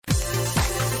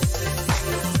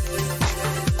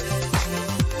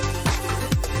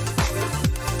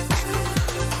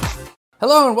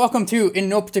Hello and welcome to In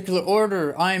No Particular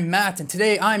Order. I'm Matt, and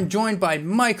today I'm joined by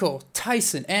Michael,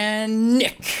 Tyson, and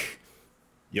Nick.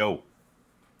 Yo,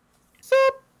 Sup?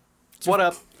 What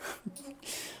up?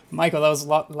 Michael, that was a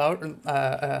lot louder,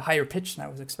 higher pitched than I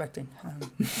was expecting.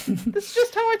 This is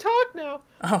just how I talk now.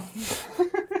 Oh,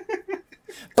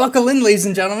 buckle in, ladies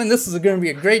and gentlemen. This is going to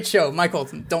be a great show. Michael,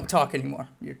 don't talk anymore.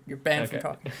 You're banned from Okay.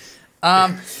 talking.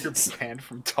 You're banned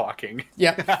from talking.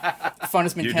 Yeah, fun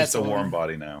has been you're just a canceled. warm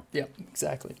body now. Yeah,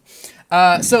 exactly.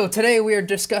 So today we are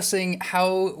discussing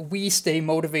how we stay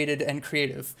motivated and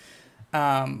creative.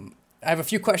 I have a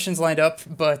few questions lined up,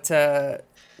 but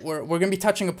we're going to be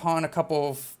touching upon a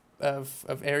couple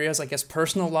of areas, I guess,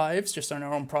 personal lives, just on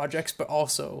our own projects, but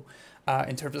also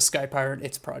in terms of Skypire and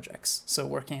its projects, so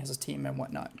working as a team and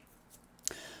whatnot.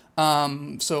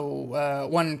 One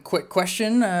quick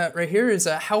question right here is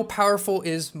how powerful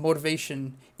is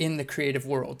motivation in the creative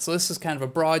world? So this is kind of a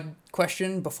broad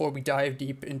question before we dive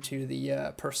deep into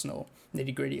the personal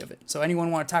nitty-gritty of it. So anyone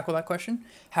want to tackle that question?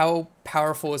 How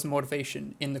powerful is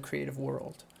motivation in the creative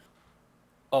world?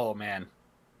 Oh man,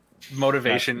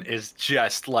 motivation is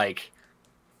just like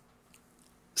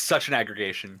such an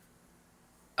aggregation.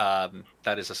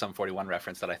 That is a Sum 41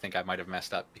 reference that I think I might have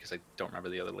messed up because I don't remember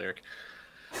the other lyric.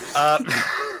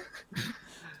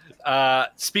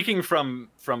 Speaking from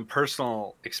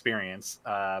personal experience,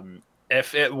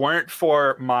 if it weren't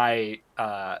for my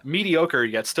mediocre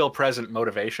yet still present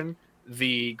motivation,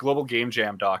 the Global Game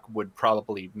Jam doc would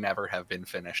probably never have been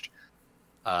finished.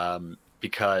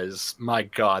 Because my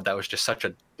God, that was just such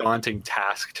a daunting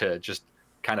task to just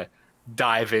kind of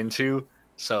dive into.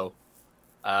 So,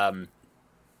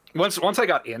 once I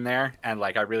got in there and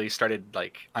like I really started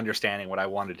like understanding what I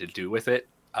wanted to do with it,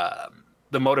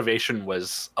 the motivation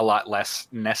was a lot less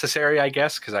necessary, I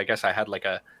guess, because I guess I had like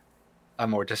a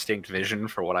more distinct vision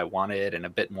for what I wanted and a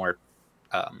bit more.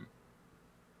 I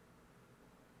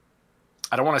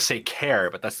don't want to say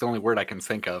care, but that's the only word I can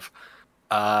think of.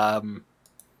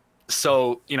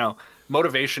 So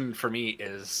motivation for me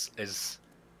is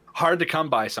hard to come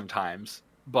by sometimes,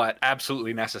 but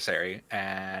absolutely necessary.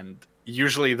 And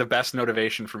usually the best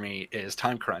motivation for me is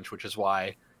time crunch, which is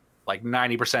why like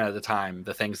 90% of the time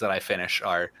the things that I finish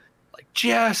are like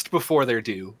just before they're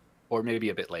due or maybe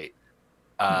a bit late,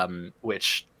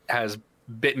 which has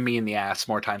bitten me in the ass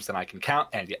more times than I can count,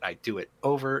 and yet I do it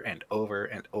over and over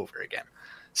and over again.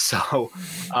 So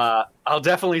I'll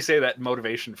definitely say that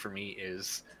motivation for me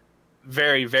is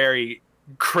very, very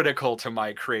critical to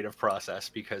my creative process,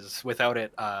 because without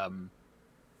it,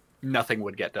 nothing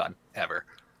would get done ever.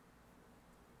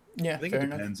 Yeah, I think fair it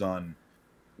enough. depends on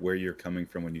where you're coming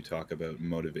from when you talk about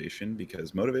motivation,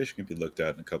 because motivation can be looked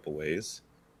at in a couple ways.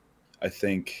 I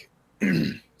think,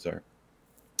 sorry,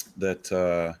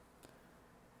 that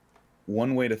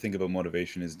one way to think about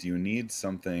motivation is, do you need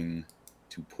something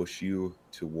to push you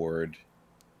toward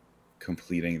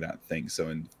completing that thing? So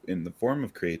in the form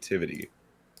of creativity,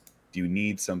 do you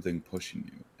need something pushing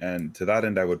you? And to that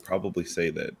end, I would probably say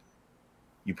that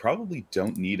you probably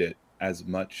don't need it as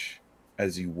much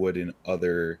as you would in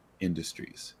other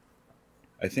industries.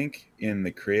 I think in the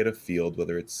creative field,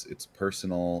 whether it's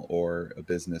personal or a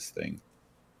business thing,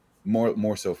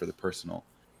 more so for the personal,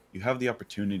 you have the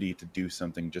opportunity to do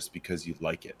something just because you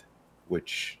like it,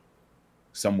 which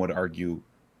some would argue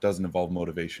doesn't involve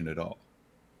motivation at all.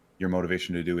 Your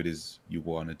motivation to do it is you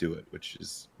want to do it, which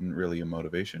isn't really a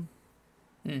motivation.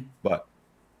 Hmm. But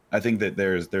I think that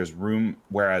there's room,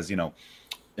 whereas in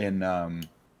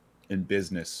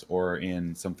business or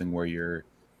in something where you're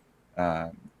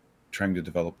um, trying to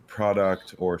develop a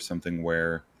product, or something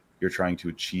where you're trying to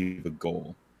achieve a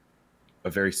goal, a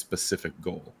very specific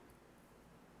goal,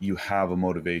 you have a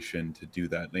motivation to do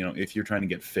that. If you're trying to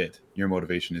get fit, your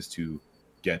motivation is to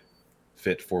get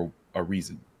fit for a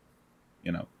reason.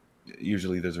 you know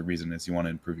Usually there's a reason. Is you want to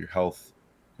improve your health,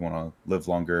 you want to live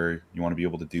longer, you want to be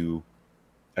able to do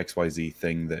XYZ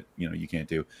thing that you can't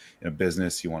do in a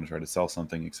business. You want to try to sell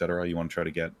something, etc. You want to try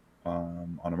to get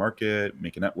on a market,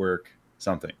 make a network,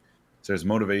 something. So there's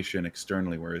motivation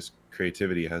externally, whereas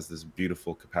creativity has this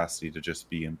beautiful capacity to just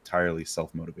be entirely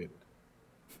self-motivated.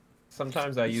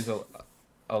 Sometimes I use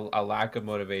a lack of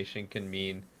motivation can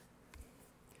mean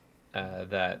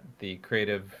that the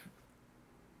creative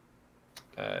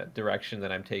direction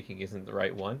that I'm taking isn't the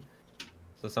right one.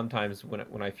 So sometimes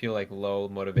when I feel like low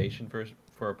motivation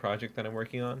for a project that I'm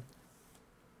working on,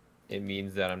 it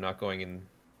means that I'm not going in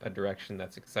a direction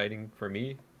that's exciting for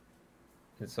me.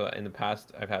 And so in the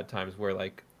past, I've had times where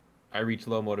like I reach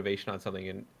low motivation on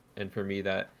something, and for me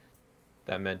that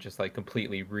meant just like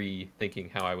completely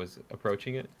rethinking how I was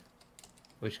approaching it,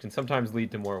 which can sometimes lead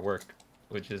to more work.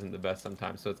 which isn't the best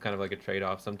sometimes. So it's kind of like a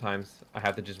trade-off. Sometimes I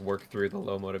have to just work through the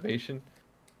low motivation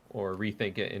or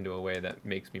rethink it into a way that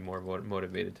makes me more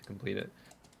motivated to complete it.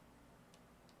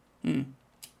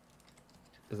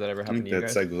 Does that ever I happen think to you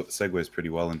that guys? segues pretty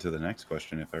well into the next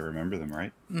question, if I remember them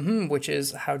right. Which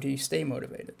is, how do you stay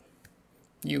motivated?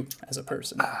 You as a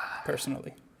person,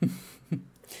 personally.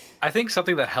 I think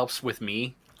something that helps with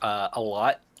me a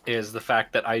lot is the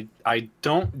fact that I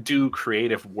don't do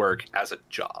creative work as a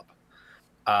job.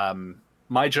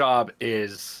 My job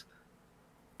is,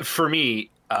 for me,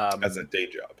 As a day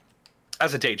job.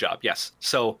 as a day job, yes.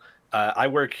 So I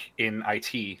work in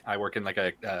IT. I work in like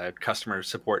a customer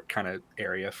support kind of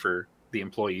area for the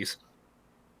employees.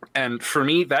 And for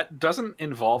me, that doesn't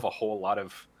involve a whole lot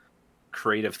of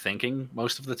creative thinking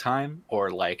most of the time,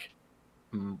 or like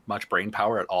much brain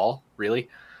power at all, really.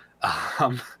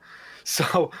 Um,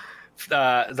 so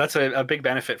that's a big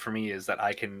benefit for me, is that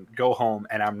I can go home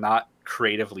and I'm not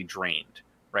creatively drained,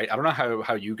 right? I don't know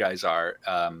how you guys are,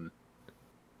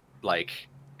 like,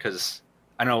 because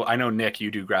I know Nick,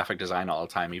 you do graphic design all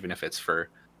the time, even if it's for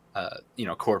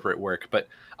corporate work. But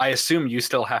I assume you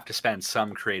still have to spend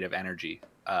some creative energy.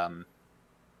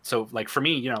 So like for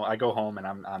me, I go home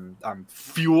and I'm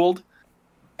fueled,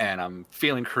 and I'm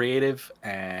feeling creative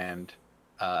and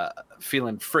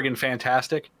feeling friggin'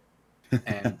 fantastic.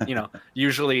 And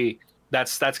usually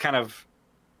that's kind of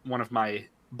one of my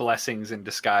blessings in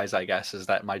disguise, I guess, is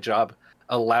that my job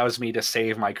allows me to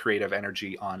save my creative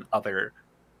energy on other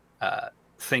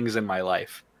things in my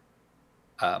life.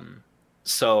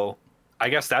 So I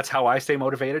guess that's how I stay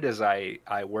motivated, is I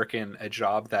work in a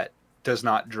job that does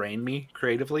not drain me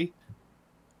creatively,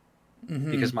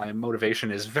 because my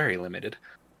motivation is very limited.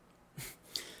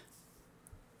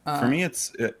 For me,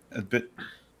 it's a bit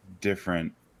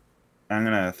different. I'm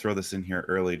going to throw this in here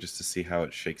early just to see how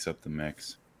it shakes up the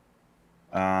mix.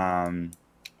 I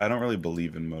don't really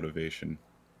believe in motivation.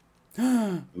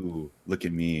 Ooh, look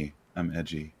at me. I'm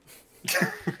edgy.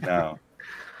 No.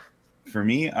 For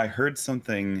me, I heard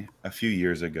something a few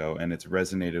years ago, and it's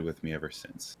resonated with me ever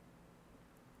since.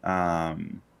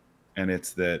 And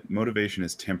it's that motivation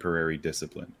is temporary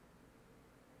discipline.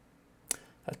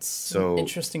 That's an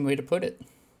interesting way to put it.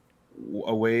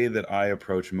 A way that I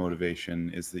approach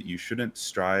motivation is that you shouldn't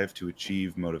strive to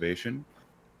achieve motivation.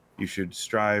 You should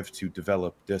strive to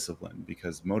develop discipline,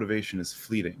 because motivation is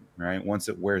fleeting, right? Once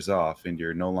it wears off and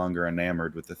you're no longer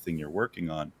enamored with the thing you're working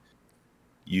on,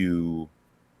 you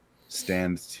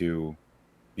stand to,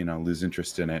 lose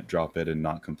interest in it, drop it, and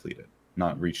not complete it,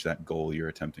 not reach that goal you're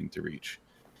attempting to reach.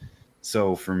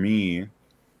 So for me,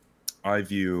 I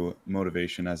view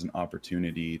motivation as an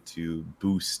opportunity to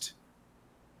boost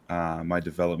my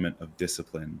development of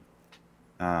discipline.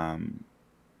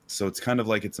 So it's kind of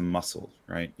like it's a muscle,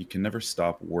 right? You can never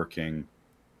stop working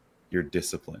your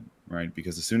discipline, right?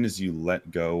 Because as soon as you let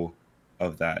go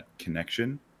of that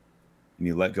connection and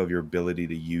you let go of your ability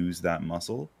to use that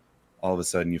muscle, all of a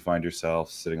sudden you find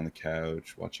yourself sitting on the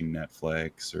couch watching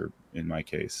Netflix, or in my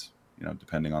case,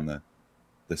 depending on the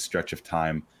stretch of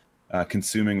time,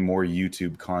 consuming more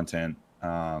YouTube content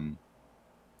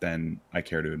than I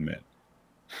care to admit.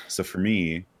 So for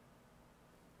me,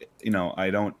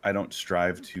 I don't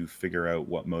strive to figure out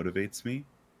what motivates me,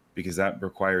 because that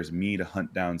requires me to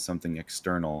hunt down something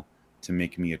external to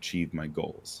make me achieve my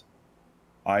goals.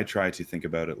 I try to think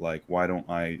about it like, why don't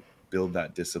I build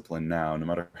that discipline now, no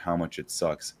matter how much it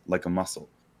sucks, like a muscle.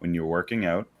 When you're working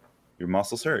out, your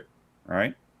muscles hurt,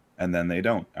 right? And then they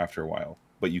don't after a while,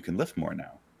 but you can lift more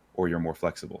now, or you're more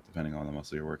flexible depending on the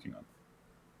muscle you're working on.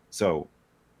 So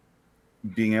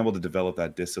being able to develop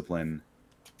that discipline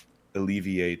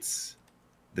alleviates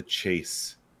the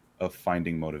chase of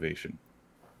finding motivation.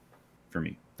 For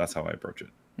me, that's how I approach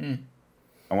it.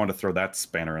 I want to throw that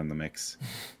spanner in the mix,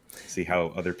 see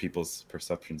how other people's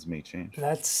perceptions may change.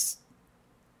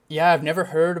 I've never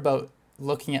heard about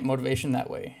looking at motivation that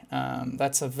way. I think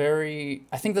that's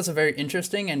a very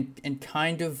interesting and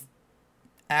kind of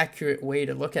accurate way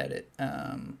to look at it.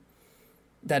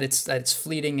 That it's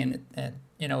fleeting and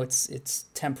it's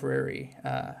temporary.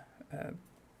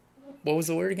 What was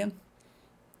the word again?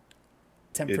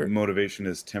 Motivation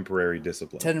is temporary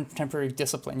discipline. Temporary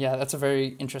discipline. Yeah, that's a very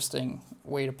interesting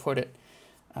way to put it.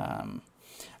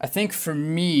 I think for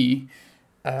me,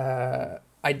 I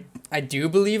do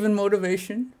believe in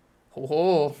motivation.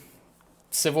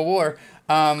 Civil War.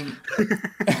 I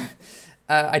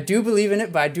do believe in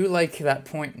it, but I do like that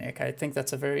point, Nick. I think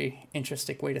that's a very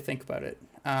interesting way to think about it.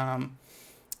 I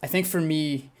think for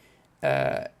me,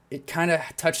 it kind of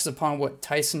touches upon what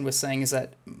Tyson was saying, is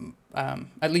that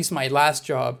at least my last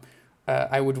job,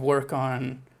 I would work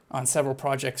on several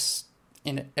projects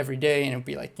in it every day, and it would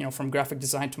be like, from graphic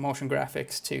design to motion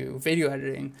graphics to video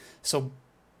editing. So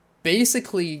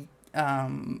basically,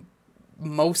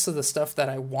 most of the stuff that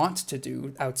I want to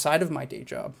do outside of my day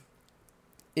job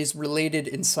is related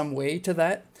in some way to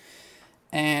that.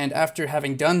 And after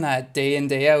having done that day in,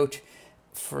 day out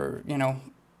for,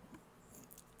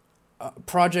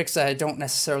 projects that I don't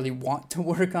necessarily want to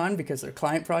work on because they're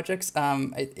client projects,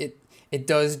 it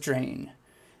does drain.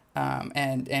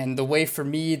 And the way for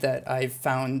me that I've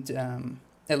found,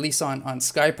 at least on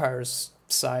Skypire's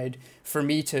side, for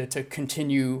me to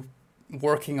continue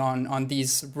working on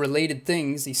these related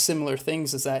things, these similar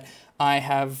things, is that I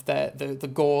have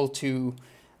the goal to,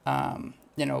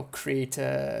 create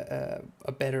a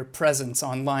better presence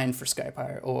online for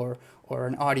Skypire, or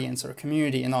an audience or a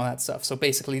community and all that stuff. So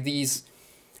basically these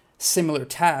similar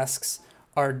tasks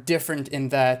are different in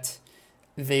that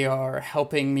they are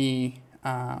helping me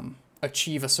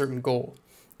achieve a certain goal.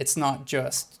 It's not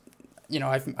just,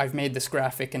 I've made this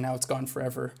graphic and now it's gone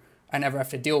forever. I never have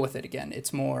to deal with it again.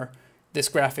 It's more, this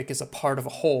graphic is a part of a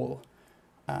whole,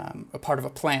 a part of a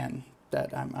plan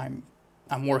that I'm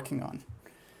working on.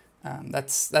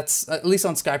 That's at least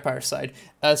on Skypire's side.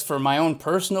 As for my own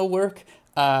personal work,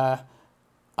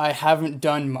 I haven't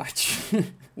done much,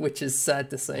 which is sad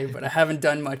to say, but I haven't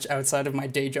done much outside of my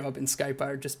day job in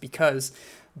Skypire, just because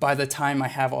by the time I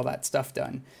have all that stuff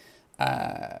done,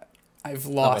 I've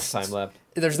lost. Not much time left.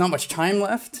 There's not much time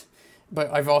left,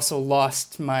 but I've also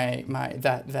lost my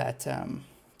that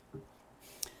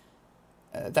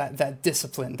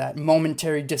discipline, that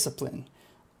momentary discipline.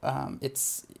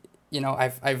 It's,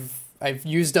 I've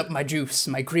used up my juice,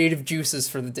 my creative juices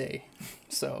for the day.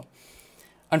 So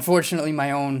unfortunately,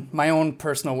 my own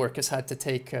personal work has had to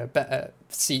take a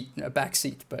back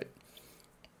seat, but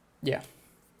yeah.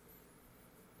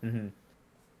 Mm-hmm.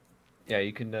 Yeah,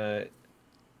 you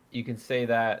can say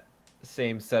that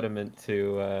same sentiment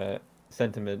to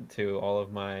all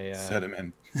of my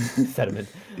sediment. Sediment.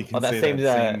 You can say that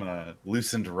same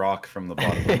loosened rock from the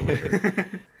bottom of the river.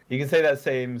 You can say that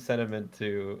same sentiment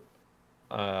to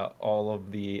all of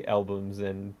the albums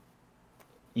and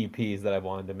EPs that I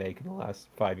wanted to make in the last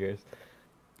 5 years.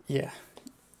 Yeah,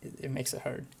 it makes it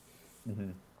hard.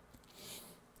 Mm-hmm.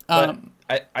 But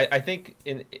I think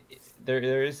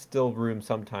there is still room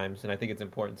sometimes, and I think it's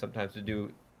important sometimes to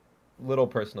do little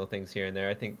personal things here and there.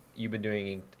 I think you've been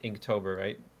doing Inktober,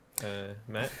 right,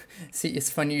 Matt? See, it's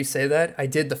funny you say that. I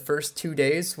did the first 2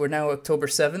 days. We're now October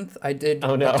 7th. I did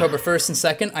October 1st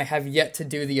and 2nd. I have yet to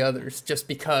do the others, just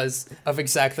because of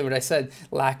exactly what I said.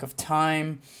 Lack of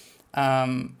time,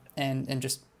 and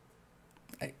just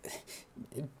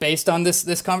based on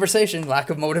this conversation, lack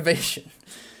of motivation.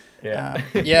 Yeah.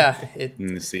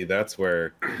 See, that's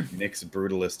where Nick's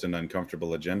brutalist and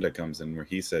uncomfortable agenda comes in, where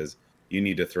he says, you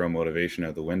need to throw motivation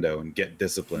out the window and get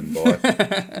disciplined, boy.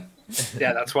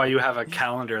 Yeah, that's why you have a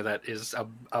calendar that is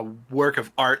a work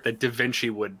of art that Da Vinci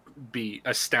would be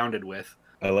astounded with.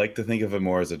 I like to think of it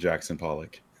more as a Jackson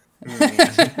Pollock.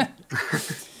 I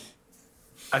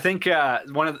think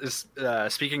one of this,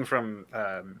 speaking from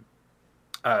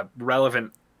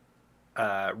relevant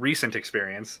recent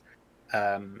experience,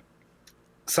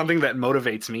 something that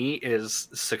motivates me is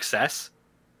success.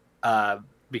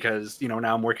 Because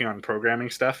now I'm working on programming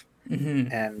stuff,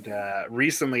 mm-hmm. and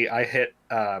recently I hit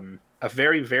a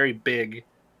very, very big,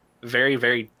 very,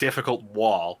 very difficult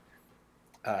wall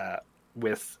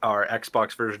with our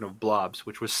Xbox version of Blobs,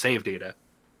 which was save data,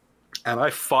 and I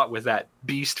fought with that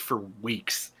beast for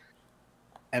weeks,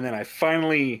 and then I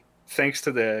finally, thanks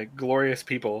to the glorious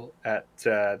people at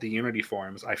the Unity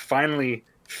forums, I finally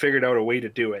figured out a way to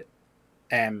do it,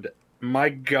 and my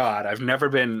God, I've never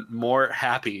been more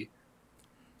happy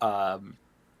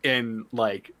in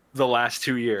like the last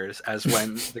 2 years as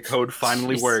when the code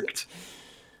finally worked,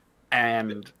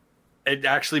 and it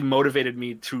actually motivated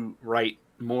me to write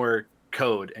more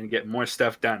code and get more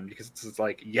stuff done, because it's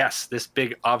like, yes, this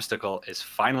big obstacle is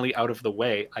finally out of the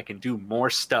way. I can do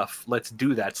more stuff. Let's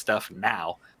do that stuff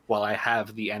now while I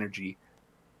have the energy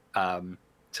to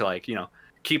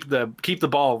keep the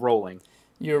ball rolling.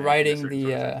 You're riding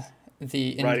the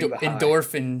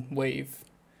endorphin wave.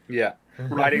 Yeah.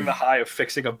 Riding the high of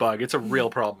fixing a bug. It's a real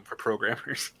problem for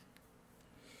programmers.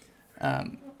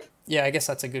 Yeah, I guess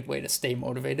that's a good way to stay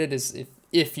motivated, is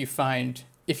if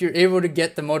you're able to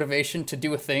get the motivation to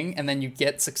do a thing and then you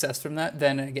get success from that,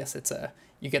 then I guess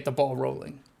you get the ball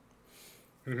rolling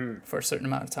for a certain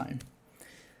amount of time.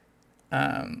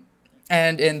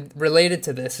 And related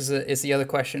to this is the other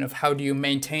question of how do you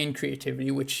maintain creativity,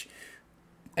 which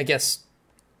I guess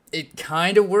it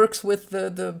kind of works with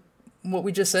the what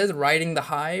we just said, riding the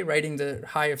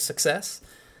high of success.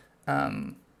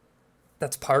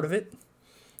 that's part of it.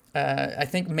 I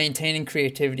think maintaining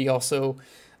creativity also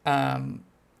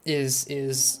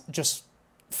is just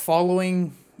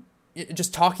following,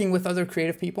 just talking with other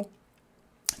creative people,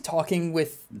 talking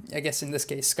with, I guess in this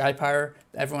case, Skypire.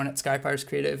 Everyone at Skypire is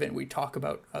creative, and we talk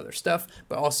about other stuff,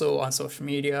 but also on social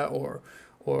media or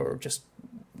just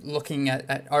looking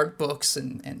at art books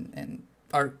and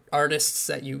artists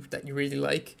that you really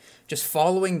like. Just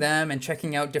following them and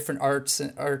checking out different art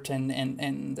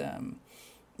and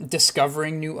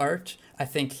discovering new art, I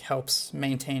think helps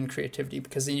maintain creativity,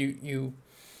 because your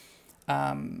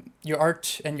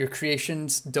art and your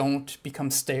creations don't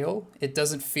become stale. It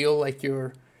doesn't feel like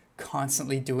you're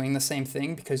constantly doing the same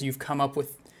thing, because you've come up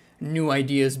with new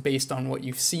ideas based on what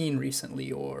you've seen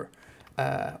recently, or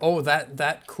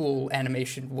that cool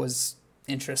animation was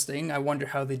interesting, I wonder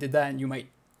how they did that, and you might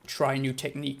try new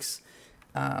techniques,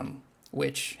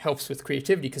 which helps with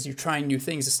creativity, because you're trying new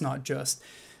things. It's not just,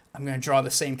 I'm going to draw the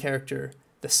same character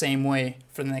the same way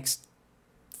for the next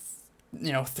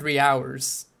 3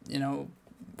 hours,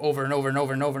 over and over and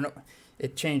over and over and over.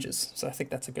 It changes. So I think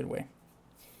that's a good way.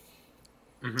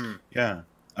 Mm-hmm. Yeah,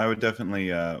 I would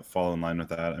definitely fall in line with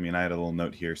that. I mean, I had a little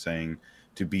note here saying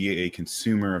to be a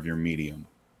consumer of your medium,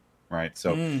 right?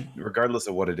 So regardless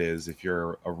of what it is, if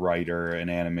you're a writer, an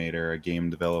animator, a game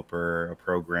developer, a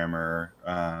programmer,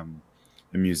 a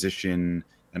musician,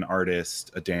 an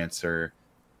artist, a dancer,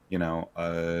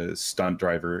 a stunt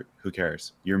driver, who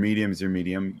cares? Your medium is your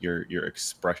medium. Your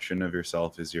expression of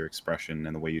yourself is your expression,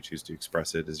 and the way you choose to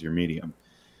express it is your medium.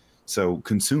 So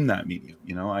consume that medium.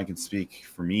 I can speak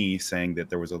for me, saying that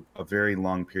there was a very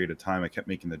long period of time I kept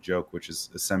making the joke, which is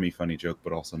a semi-funny joke,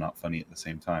 but also not funny at the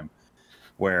same time,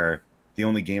 where the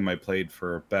only game I played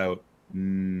for about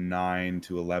 9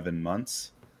 to 11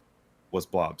 months was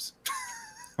Blobs.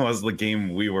 Was the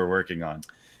game we were working on,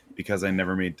 because I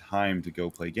never made time to go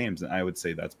play games. And I would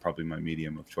say that's probably my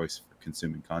medium of choice for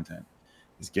consuming content,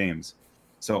 is games.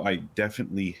 So I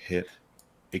definitely hit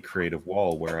a creative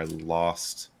wall where I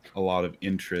lost a lot of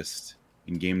interest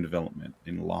in game development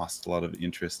and lost a lot of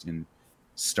interest in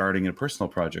starting a personal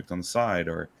project on the side,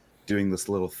 or doing this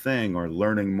little thing, or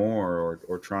learning more,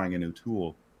 or trying a new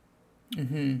tool,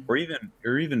 or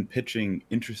even pitching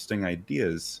interesting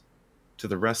ideas to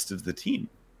the rest of the team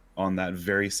on that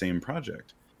very same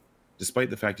project. Despite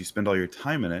the fact you spend all your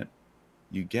time in it,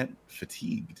 you get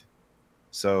fatigued.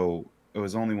 So it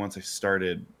was only once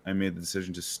I made the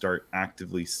decision to start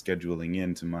actively scheduling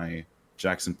into my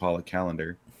Jackson Pollock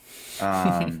calendar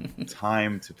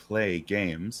time to play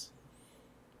games,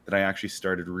 that I actually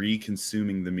started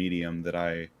re-consuming the medium that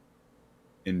I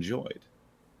enjoyed.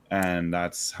 And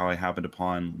that's how I happened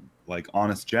upon like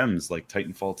Honest Gems, like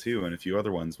Titanfall 2 and a few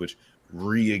other ones, which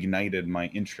reignited my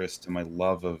interest and my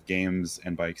love of games,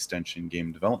 and by extension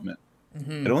game development.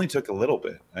 It only took a little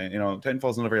bit.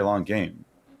 Titanfall's not a very long game.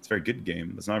 It's a very good game,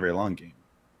 but it's not a very long game.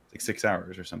 It's like 6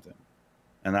 hours or something.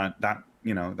 And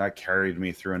that carried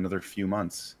me through another few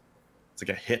months. It's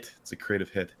like a hit. It's a creative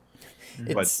hit.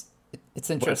 It's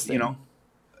interesting. But,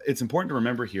 it's important to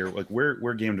remember here, like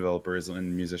we're game developers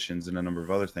and musicians and a number of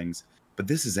other things, but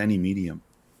this is any medium.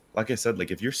 Like I said,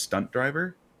 like if you're stunt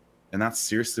driver and that's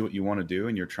seriously what you want to do,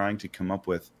 and you're trying to come up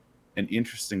with an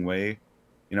interesting way,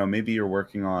 maybe you're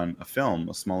working on a film,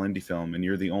 a small indie film, and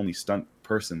you're the only stunt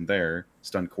person there,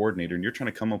 stunt coordinator, and you're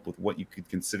trying to come up with what you could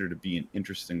consider to be an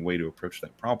interesting way to approach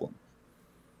that problem.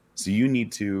 So you need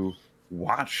to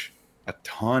watch a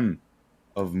ton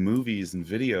of movies and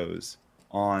videos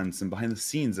on some behind the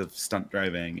scenes of stunt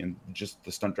driving, and just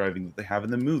the stunt driving that they have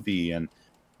in the movie, and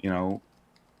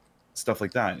stuff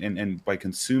like that. And by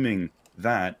consuming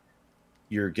that,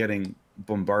 you're getting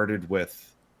bombarded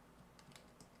with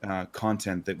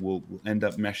content that will end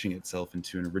up meshing itself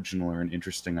into an original or an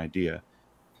interesting idea.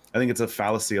 I think it's a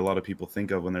fallacy a lot of people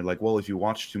think of when they're like, well, if you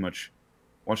watch too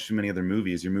many other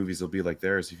movies, your movies will be like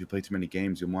theirs. If you play too many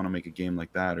games, you'll want to make a game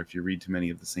like that. Or if you read too many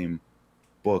of the same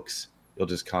books, you'll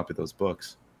just copy those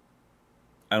books.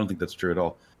 I don't think that's true at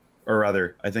all. Or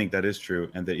rather, I think that is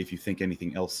true, and that if you think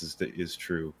anything else is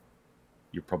true,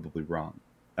 you're probably wrong.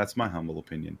 That's my humble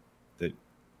opinion. That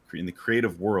in the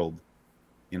creative world,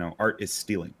 art is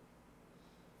stealing.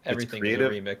 Everything is a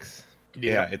remix.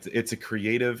 Yeah, it's a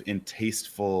creative and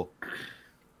tasteful,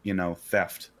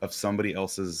 theft of somebody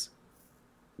else's,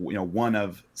 one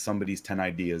of somebody's 10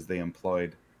 ideas they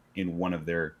employed in one of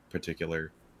their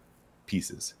particular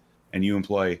pieces. And you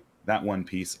employ that one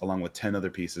piece along with 10 other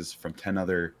pieces from 10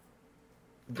 other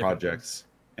projects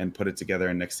and put it together.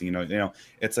 And next thing you know,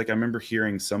 it's like, I remember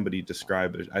hearing somebody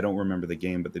describe it. I don't remember the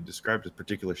game, but they described a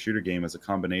particular shooter game as a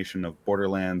combination of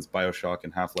Borderlands, BioShock,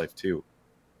 and Half-Life 2,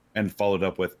 and followed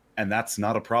up with And that's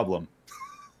not a problem.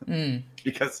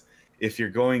 Because if you're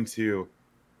going to,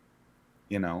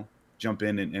 you know, jump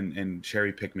in and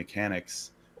cherry pick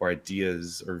mechanics or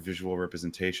ideas or visual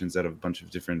representations out of a bunch of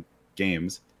different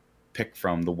games, pick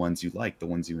from the ones you like, the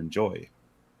ones you enjoy.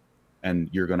 And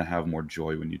you're going to have more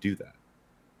joy when you do that.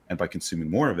 And by consuming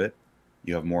more of it,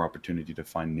 you have more opportunity to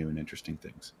find new and interesting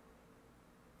things.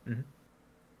 Mm-hmm.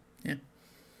 Yeah.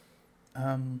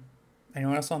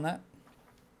 Anyone else on that?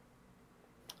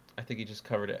 I think you just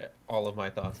covered all of my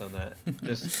thoughts on that.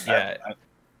 Just yeah,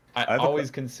 I always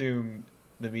consume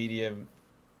the medium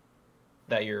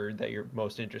that you're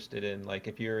most interested in. Like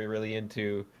if you're really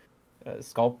into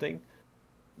sculpting,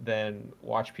 then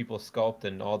watch people sculpt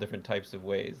in all different types of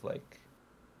ways. Like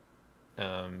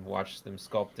watch them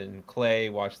sculpt in clay,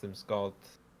 watch them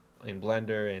sculpt in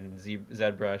Blender and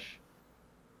ZBrush,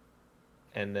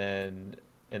 and then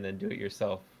do it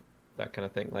yourself. That kind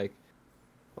of thing. Like,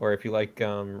 or if you like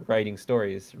writing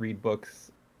stories, read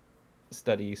books,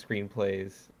 study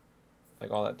screenplays, like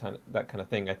all that kind of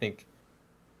thing. I think,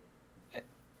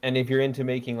 and if you're into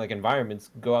making like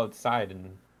environments, go outside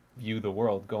and view the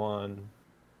world. Go on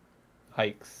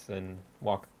hikes and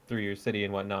walk through your city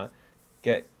and whatnot.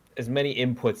 Get as many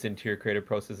inputs into your creative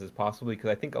process as possible, because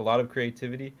I think a lot of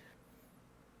creativity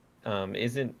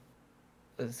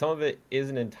some of it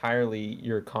isn't entirely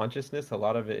your consciousness. A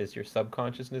lot of it is your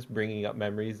subconsciousness bringing up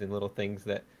memories and little things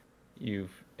that you've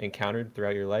encountered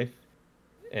throughout your life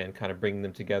and kind of bringing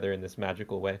them together in this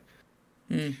magical way.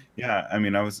 Yeah, I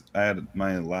mean, I had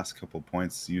my last couple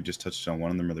points. You just touched on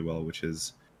one of them really well, which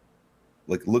is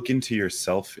like look into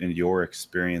yourself and your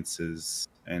experiences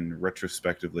and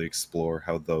retrospectively explore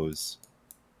how those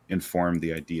inform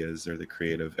the ideas or the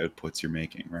creative outputs you're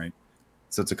making, right?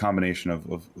 So it's a combination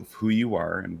of who you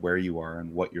are and where you are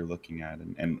and what you're looking at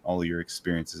and all your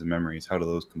experiences and memories. How do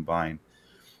those combine?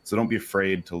 So don't be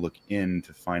afraid to look in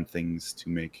to find things to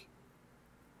make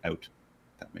out.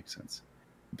 If that makes sense.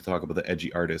 People talk about the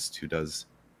edgy artist who does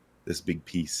this big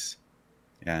piece,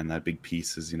 and that big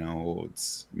piece is, you know,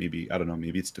 it's maybe, I don't know,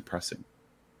 maybe it's depressing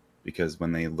because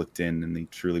when they looked in and they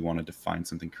truly wanted to find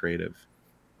something creative,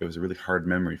 it was a really hard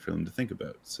memory for them to think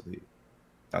about. So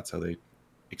that's how they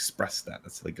expressed that.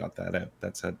 That's how they got that out.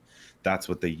 That's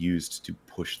what they used to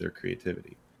push their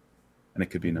creativity. And it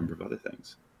could be a number of other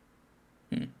things.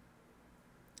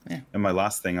 Yeah. And my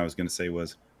last thing I was going to say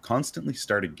was constantly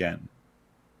start again.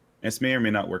 This may or may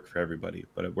not work for everybody,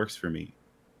 but it works for me.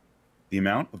 The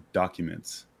amount of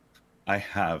documents I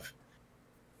have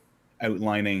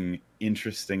outlining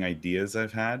interesting ideas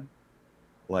I've had,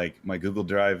 like my Google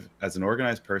Drive, as an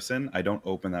organized person, I don't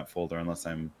open that folder unless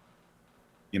I'm,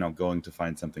 you know, going to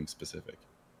find something specific,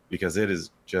 because it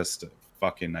is just a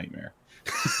fucking nightmare.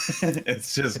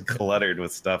 It's just cluttered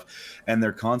with stuff, and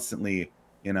they're constantly,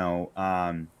 you know,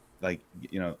 like,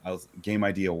 you know, game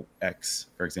idea X,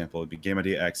 for example, it'd be game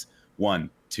idea X 1,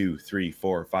 2, 3,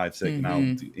 4, 5, 6. And I'll,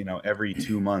 you know, every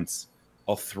 2 months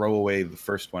I'll throw away the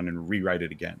first one and rewrite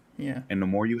it again. Yeah. And the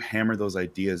more you hammer those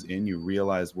ideas in, you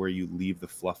realize where you leave the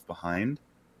fluff behind,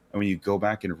 and when you go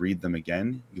back and read them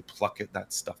again, you pluck at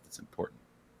that stuff that's important,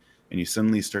 and you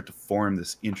suddenly start to form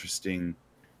this interesting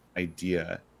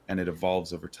idea, and it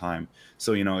evolves over time.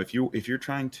 So, you know, if you're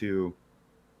trying to,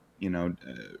 you know,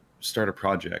 start a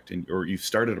project, or you've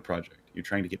started a project, you're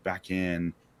trying to get back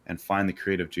in and find the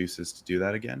creative juices to do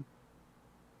that again,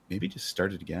 maybe just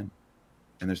start it again.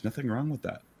 And there's nothing wrong with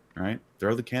that, right?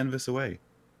 Throw the canvas away.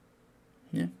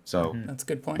 Yeah. So that's a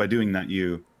good point. By doing that,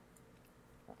 you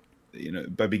know,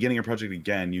 by beginning a project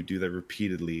again, you do that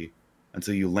repeatedly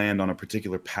until you land on a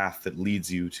particular path that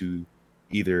leads you to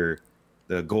either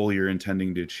the goal you're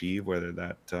intending to achieve, whether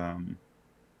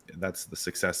that's the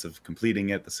success of completing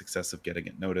it, the success of getting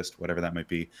it noticed, whatever that might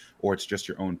be, or it's just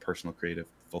your own personal creative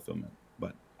fulfillment.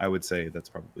 But I would say that's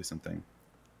probably something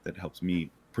that helps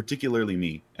me, particularly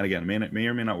me. And again, it may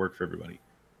or may not work for everybody,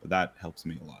 but that helps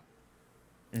me a lot.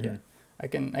 Yeah, I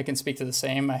can speak to the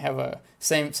same. I have a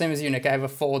same as you, Nick. I have a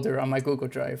folder on my Google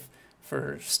Drive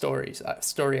for story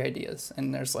ideas,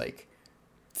 and there's like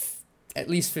at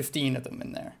least 15 of them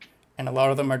in there, and a lot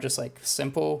of them are just like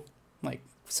simple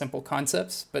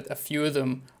concepts, but a few of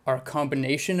them are a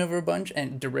combination of a bunch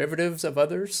and derivatives of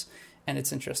others, and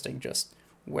it's interesting just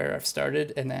where I've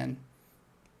started, and then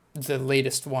the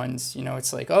latest ones, you know,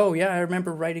 it's like, oh yeah, I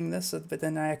remember writing this, but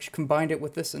then I actually combined it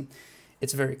with this, and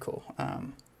it's very cool.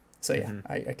 So yeah,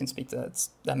 I can speak to that.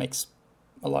 That makes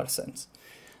a lot of sense.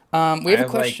 We have a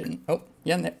question.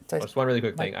 Just one really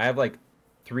quick thing. I have like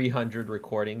 300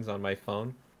 recordings on my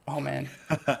phone. Oh man.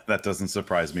 That doesn't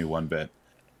surprise me one bit.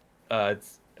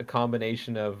 It's a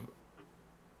combination of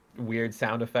weird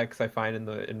sound effects I find in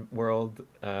the world.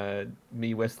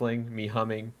 Me whistling, me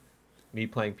humming, me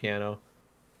playing piano.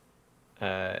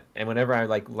 And whenever I'm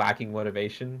like lacking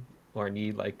motivation or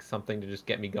need like something to just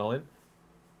get me going,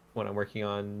 when I'm working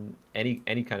on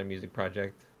any kind of music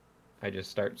project, I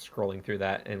just start scrolling through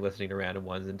that and listening to random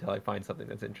ones until I find something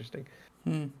that's interesting.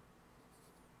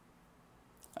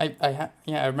 I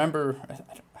remember.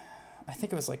 I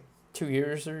think it was like 2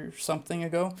 years or something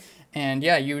ago, and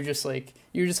yeah, you were just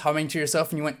humming to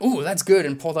yourself, and you went, "Ooh, that's good,"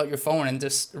 and pulled out your phone and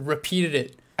just repeated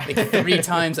it like 3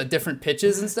 times at different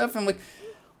pitches and stuff. I'm like,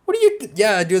 "What do you?"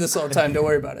 Yeah, I do this all the time. Don't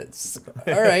worry about it. It's,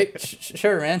 all right,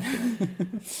 sure, man.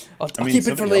 I'll keep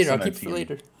it for later. I'll keep it for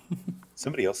later.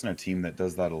 Somebody else in our team that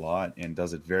does that a lot and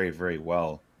does it very, very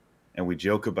well, and we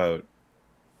joke about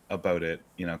it,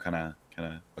 you know, kind of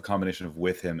a combination of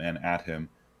with him and at him,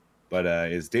 but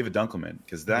is David Dunkelman,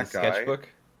 because that guy, sketchbook?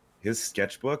 His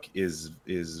sketchbook is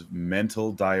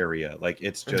mental diarrhea. Like,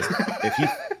 it's just if he,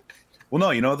 well, no,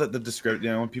 you know that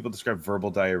when people describe verbal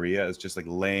diarrhea as just like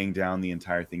laying down the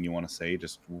entire thing you want to say,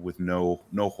 just with no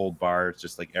hold bar. It's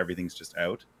just like everything's just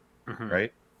out,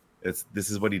 right? This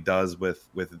is what he does with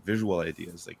visual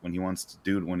ideas. Like when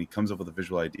he comes up with a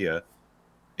visual idea,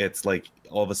 it's like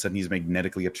all of a sudden he's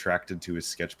magnetically attracted to his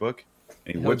sketchbook,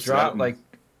 and he whips it out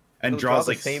and draws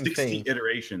like 60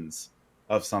 iterations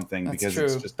of something. That's because true.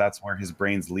 It's just, that's where his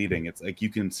brain's leading. It's like you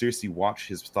can seriously watch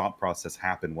his thought process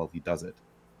happen while he does it.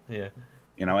 Yeah.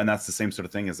 You know, and that's the same sort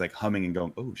of thing as like humming and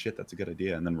going, "Oh shit, that's a good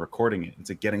idea," and then recording it. It's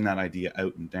like getting that idea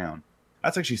out and down.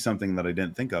 That's actually something that I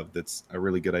didn't think of. That's a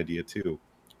really good idea too.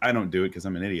 I don't do it because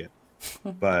I'm an idiot.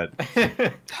 But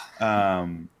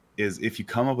is if you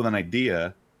come up with an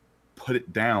idea, put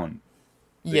it down.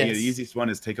 The easiest one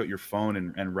is take out your phone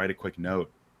and write a quick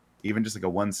note. Even just like a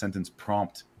 1-sentence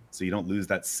prompt, so you don't lose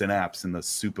that synapse in the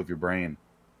soup of your brain.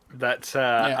 That's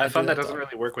I found that doesn't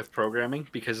really work with programming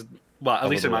because, well, at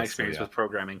least in my experience with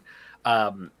programming,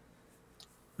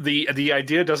 the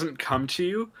idea doesn't come to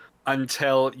you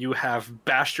until you have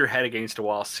bashed your head against a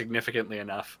wall significantly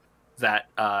enough that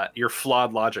your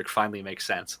flawed logic finally makes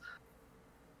sense.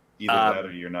 Either that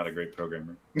or you're not a great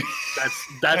programmer.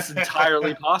 That's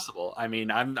entirely possible. I mean,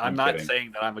 I'm not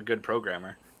saying that I'm a good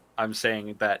programmer. I'm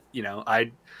saying that, you know,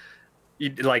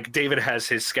 like David has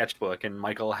his sketchbook and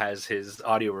Michael has his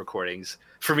audio recordings.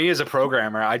 For me as a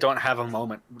programmer, I don't have a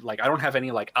moment, like I don't have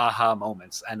any like aha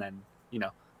moments and then, you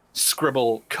know,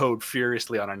 scribble code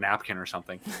furiously on a napkin or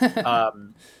something.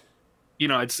 You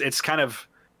know, it's kind of,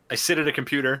 I sit at a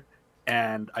computer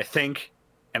and I think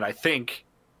and I think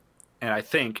and I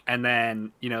think, and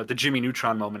then, you know, the Jimmy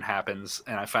Neutron moment happens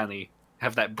and I finally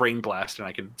have that brain blast and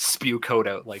I can spew code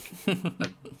out like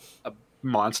a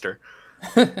monster.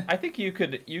 I think you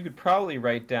could probably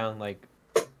write down like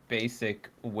basic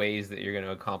ways that you're going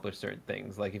to accomplish certain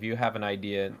things. Like if you have an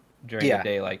idea during the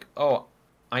day, like, oh,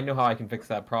 I know how I can fix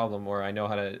that problem, or I know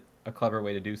a clever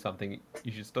way to do something,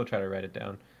 you should still try to write it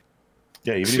down.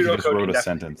 Yeah, even if you just wrote a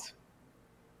sentence.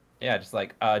 Yeah, just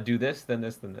like do this, then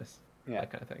this, then this. Yeah,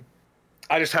 that kind of thing.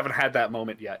 I just haven't had that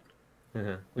moment yet.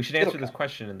 Mm-hmm. We should answer this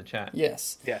question in the chat.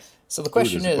 Yes. Yes. So the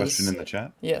question is. A question in the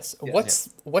chat. Yes.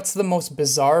 What's the most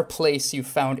bizarre place you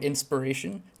found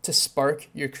inspiration to spark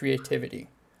your creativity?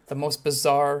 The most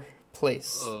bizarre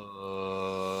place.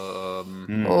 Oh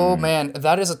man,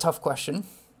 that is a tough question.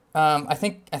 I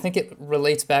think it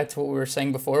relates back to what we were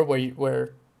saying before,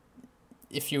 where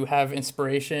if you have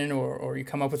inspiration or you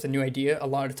come up with a new idea, a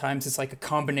lot of times it's like a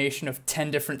combination of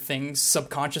 10 different things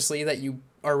subconsciously that you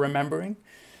are remembering.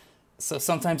 So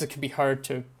sometimes it can be hard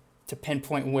to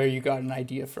pinpoint where you got an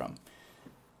idea from.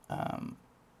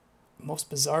 Most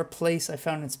bizarre place I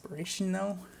found inspiration,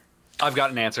 though? I've got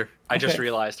an answer. I just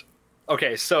realized.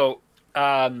 Okay, so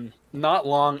not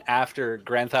long after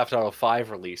Grand Theft Auto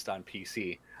 5 released on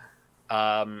PC,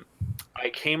 I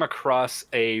came across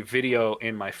a video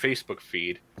in my Facebook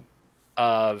feed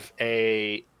of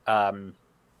a I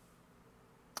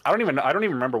don't even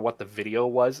remember what the video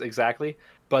was exactly,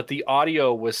 but the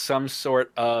audio was some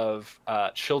sort of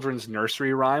children's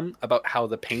nursery rhyme about how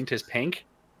the paint is pink.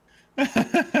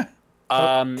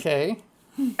 Okay.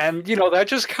 And you know, that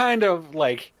just kind of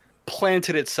like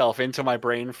planted itself into my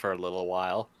brain for a little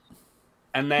while.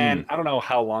 And then I don't know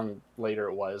how long later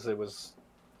it was. It was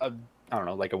I don't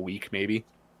know, like a week maybe.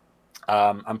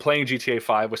 I'm playing GTA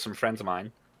 5 with some friends of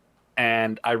mine,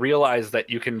 and I realized that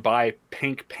you can buy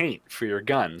pink paint for your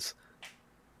guns.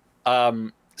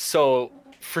 So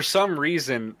for some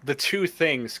reason, the two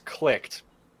things clicked,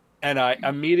 and I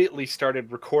immediately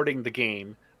started recording the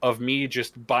game of me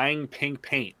just buying pink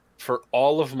paint for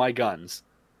all of my guns,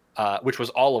 which was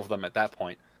all of them at that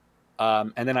point.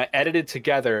 And then I edited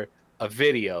together a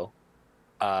video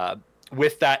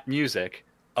with that music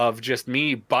of just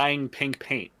me buying pink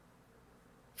paint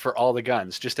for all the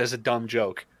guns, just as a dumb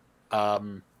joke.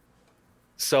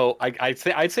 So I'd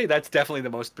say that's definitely the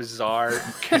most bizarre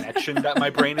connection that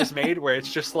my brain has made, where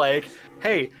it's just like,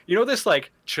 hey, you know this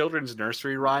like children's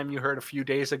nursery rhyme you heard a few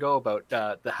days ago about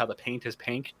how the paint is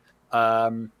pink,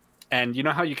 and you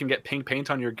know how you can get pink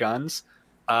paint on your guns?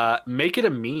 Make it a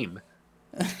meme.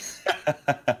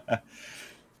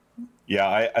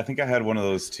 Yeah, I think I had one of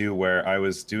those too, where I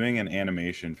was doing an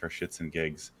animation for shits and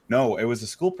gigs. No, it was a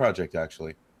school project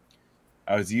actually.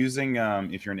 I was using,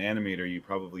 if you're an animator, you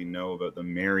probably know about the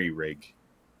Mary rig,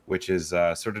 which is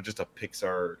sort of just a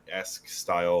Pixar-esque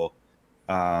style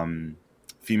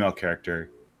female character.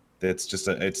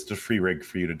 It's a free rig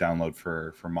for you to download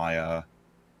for Maya,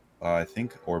 I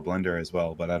think, or Blender as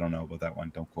well, but I don't know about that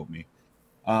one. Don't quote me.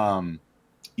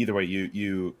 Either way,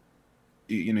 you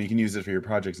can use it for your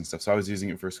projects and stuff. So I was using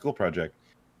it for a school project,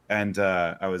 and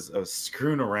I was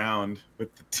screwing around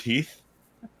with the teeth.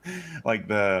 Like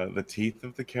the teeth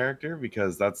of the character,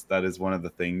 because that is one of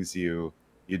the things you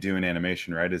do in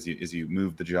animation, right? Is you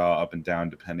move the jaw up and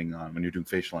down depending on when you're doing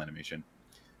facial animation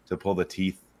to pull the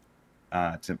teeth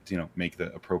to make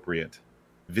the appropriate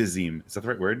viseme. Is that the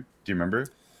right word? Do you remember?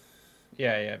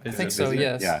 Yeah. I think so.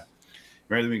 Yes. Yeah.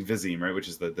 Right, the viseme, right, which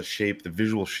is the shape, the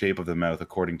visual shape of the mouth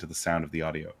according to the sound of the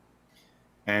audio.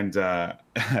 And I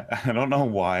don't know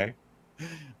why,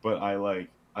 but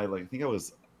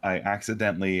I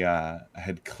accidentally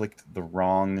had clicked the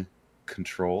wrong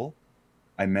control.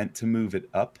 I meant to move it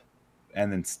up,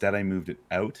 and instead I moved it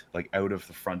out, like out of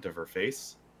the front of her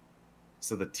face.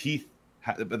 So the teeth,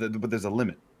 but there's a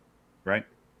limit, right?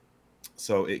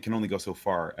 So it can only go so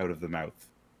far out of the mouth,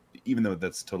 even though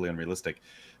that's totally unrealistic.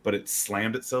 But it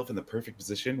slammed itself in the perfect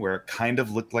position where it kind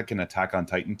of looked like an Attack on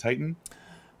Titan.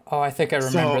 Oh, I think I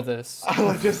remember this.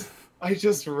 I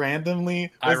just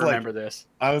randomly remember this.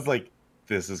 I was like,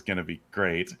 this is gonna be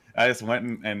great. I just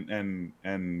went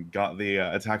and got the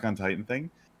Attack on Titan thing.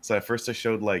 So at first I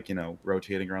showed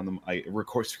rotating around them. I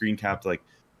screen capped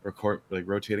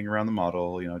rotating around the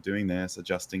model, doing this,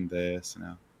 adjusting this,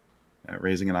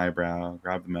 raising an eyebrow,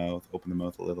 grab the mouth, open the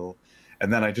mouth a little,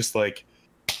 and then I just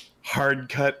hard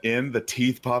cut in the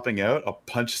teeth popping out, a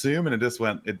punch zoom, and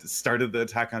it started the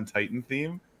Attack on Titan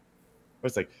theme.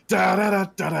 It's like da da da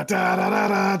da da da da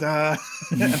da da,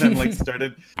 and then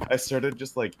I started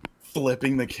just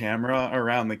flipping the camera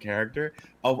around the character.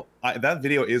 That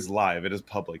video is live; it is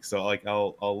public, so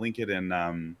I'll link it in.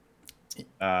 We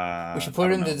should put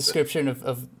it in the description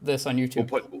of this on YouTube.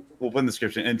 We'll put in the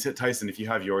description, and Tyson, if you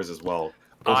have yours as well.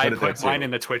 I put mine in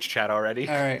the Twitch chat already.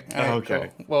 All right. Okay.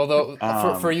 Cool. Well,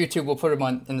 for YouTube, we'll put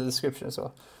them in the description as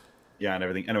well. Yeah, and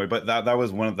everything. Anyway, but that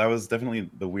was definitely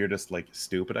the weirdest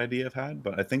stupid idea I've had.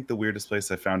 But I think the weirdest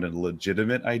place I found a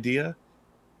legitimate idea.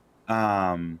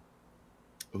 What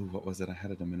was it? I had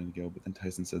it a minute ago, but then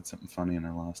Tyson said something funny and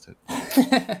I lost it.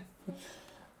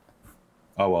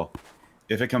 Oh well,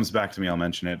 if it comes back to me, I'll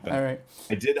mention it. But all right.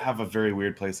 I did have a very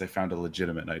weird place I found a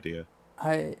legitimate idea.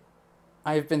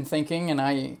 I've been thinking, and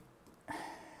I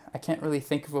can't really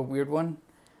think of a weird one.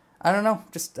 I don't know.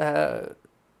 Just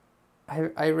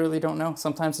I really don't know.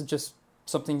 Sometimes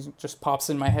something just pops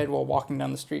in my head while walking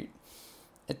down the street.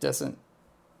 It doesn't.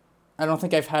 I don't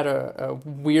think I've had a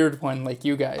weird one like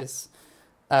you guys,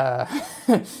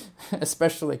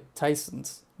 especially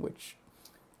Tyson's, which.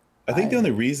 I think the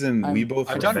only reason we both.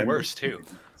 I've done worse too.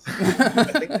 I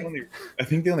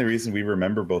think the only reason we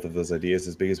remember both of those ideas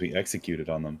is because we executed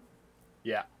on them.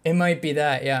 Yeah. It might be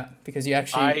that, yeah, because you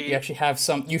actually have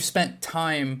you spent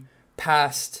time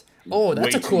past. Oh,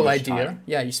 that's a cool idea. Time.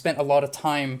 Yeah, you spent a lot of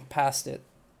time past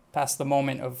the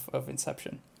moment of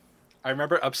inception. I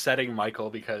remember upsetting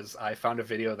Michael because I found a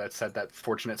video that said that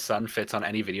Fortunate Son fits on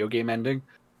any video game ending.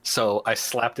 So I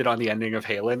slapped it on the ending of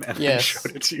Halen and then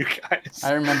showed it to you guys.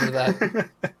 I remember that.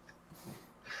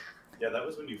 Yeah, that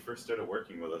was when you first started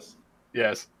working with us.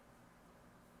 Yes.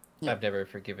 Yeah. I've never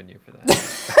forgiven you for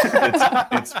that.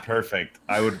 It's perfect.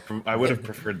 I would have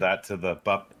preferred that to the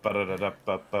bup ba-da-da-da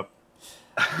bup bup.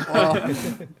 Well,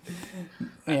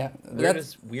 yeah.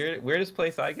 Weirdest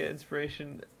place I get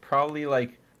inspiration, probably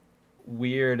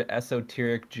weird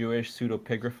esoteric Jewish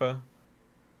pseudepigrapha.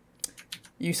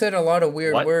 You said a lot of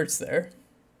weird words there.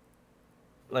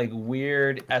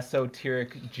 Weird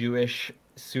esoteric Jewish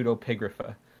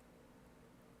pseudepigrapha.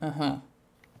 Uh-huh.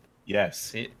 Yes.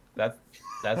 See,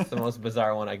 that's the most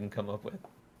bizarre one I can come up with.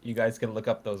 You guys can look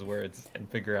up those words and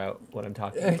figure out what I'm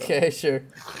talking about. Okay, sure.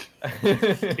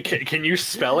 Can you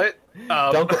spell it?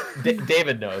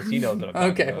 David knows. He knows what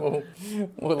I'm talking about. Okay,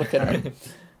 we'll look at it.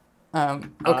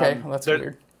 Okay, well, that's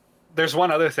weird. there's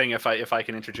one other thing, if I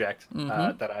can interject,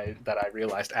 Mm-hmm. that I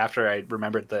realized after I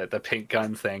remembered the pink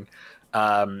gun thing,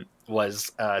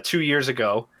 was 2 years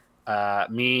ago.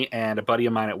 Me and a buddy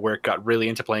of mine at work got really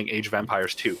into playing Age of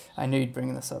Empires 2. I knew you'd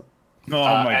bring this up.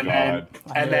 Oh my and god.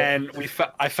 then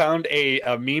I found a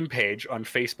meme page on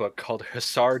Facebook called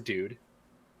Hussar Dude,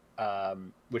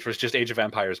 which was just Age of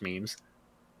Empires memes.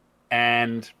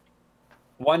 And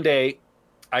one day,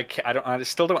 I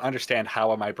still don't understand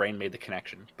how my brain made the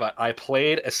connection, but I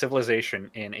played a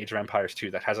civilization in Age of Empires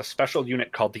 2 that has a special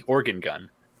unit called the organ gun.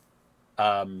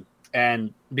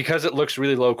 And because it looks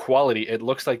really low quality, it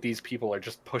looks like these people are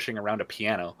just pushing around a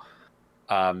piano,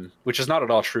 which is not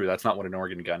at all true. That's not what an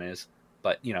organ gun is.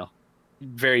 But, you know,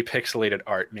 very pixelated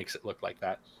art makes it look like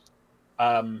that.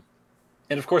 And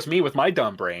of course, me with my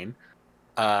dumb brain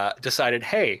decided,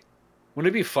 hey,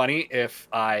 wouldn't it be funny if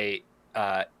I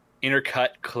intercut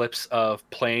clips of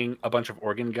playing a bunch of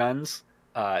organ guns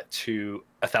to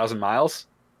 1,000 Miles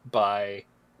by,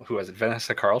 who was it,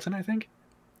 Vanessa Carlton, I think?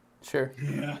 Sure.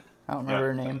 Yeah. I don't remember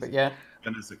her name, but yeah.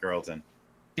 Vanessa Carlton.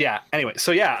 Yeah. Anyway,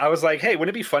 so yeah, I was like, hey, wouldn't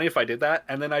it be funny if I did that?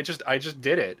 And then I just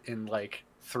did it in like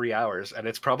 3 hours, and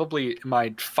it's probably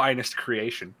my finest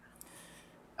creation.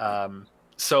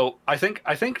 So I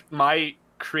think my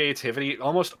creativity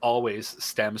almost always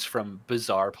stems from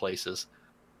bizarre places.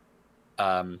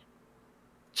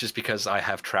 Just because I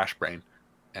have trash brain,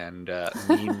 and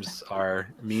memes are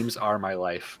my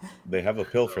life. They have a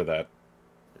pill for that.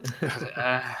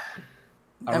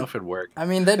 I don't know if it'd work. I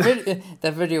mean,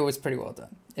 that video was pretty well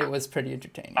done. It was pretty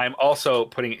entertaining. I'm also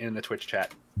putting it in the Twitch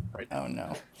chat right now. Oh no.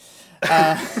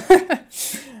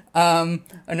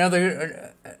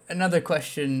 Another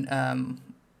question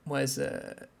was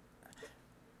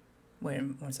wait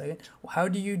 1 second. How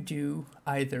do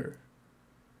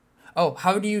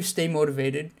you stay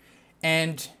motivated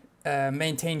and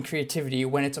maintain creativity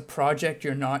when it's a project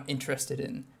you're not interested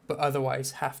in but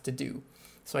otherwise have to do?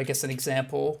 So I guess an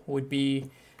example would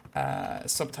be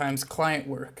sometimes client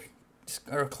work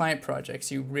or client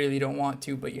projects you really don't want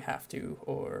to but you have to,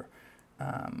 or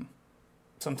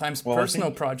sometimes personal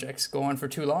projects go on for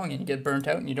too long and you get burnt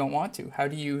out and you don't want to. How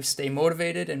do you stay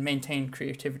motivated and maintain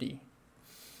creativity?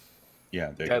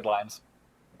 Yeah, Deadlines.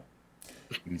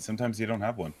 Sometimes you don't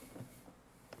have one.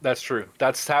 That's true.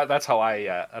 That's how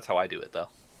I do it though.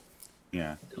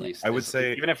 Yeah, At least I would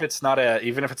say even if it's not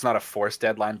a forced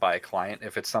deadline by a client,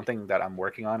 if it's something that I'm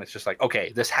working on, it's just like,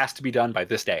 okay, this has to be done by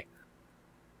this day,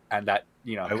 and that,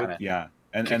 you know, and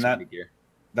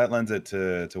that lends it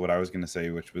to what I was going to say,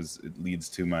 which was it leads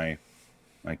to my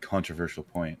controversial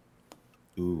point.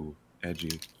 Ooh,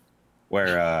 edgy.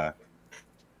 Where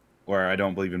I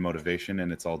don't believe in motivation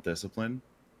and it's all discipline.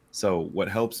 So what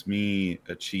helps me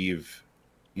achieve,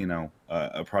 you know,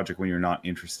 a project when you're not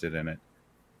interested in it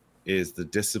is the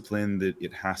discipline that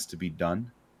it has to be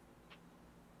done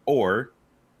or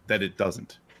that it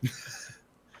doesn't.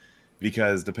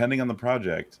 Because depending on the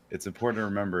project, it's important to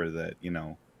remember that, you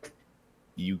know,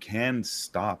 you can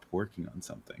stop working on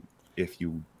something if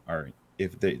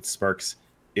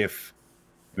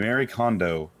Mary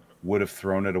Kondo would have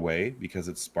thrown it away because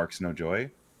it sparks no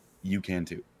joy, you can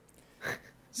too.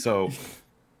 So,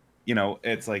 you know,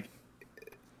 it's like,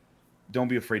 don't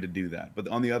be afraid to do that. But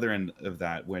on the other end of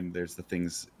that, when there's the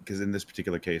things, because in this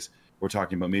particular case, we're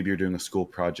talking about maybe you're doing a school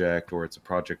project or it's a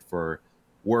project for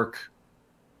work,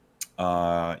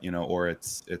 you know, or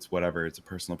it's whatever, it's a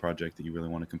personal project that you really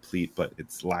want to complete, but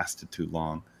it's lasted too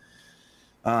long.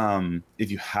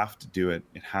 If you have to do it,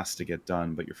 it has to get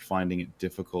done, but you're finding it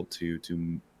difficult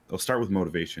I'll start with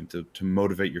motivation, to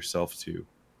motivate yourself to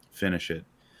finish it.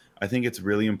 I think it's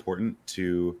really important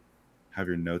to have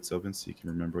your notes open so you can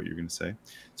remember what you're going to say.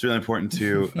 It's really important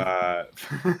to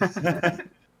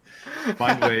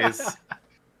find ways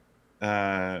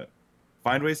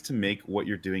to make what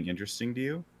you're doing interesting to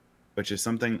you, which is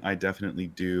something I definitely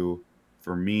do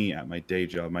for me at my day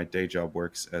job. My day job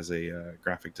works as a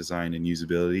graphic design and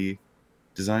usability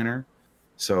designer.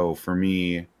 So for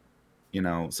me, you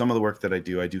know, some of the work that I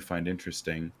do find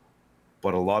interesting,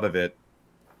 but a lot of it,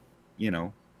 you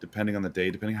know, depending on the day,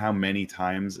 depending how many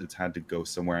times it's had to go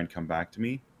somewhere and come back to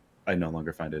me, I no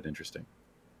longer find it interesting,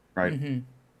 right?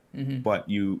 Mm-hmm. Mm-hmm. But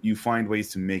you find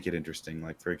ways to make it interesting.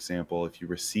 Like, for example, if you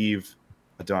receive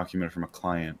a document from a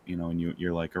client, you know, and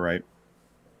you're like, all right,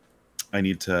 I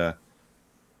need to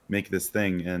make this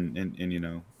thing, and you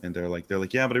know, and they're like,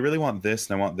 yeah, but I really want this,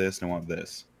 and I want this, and I want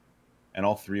this. And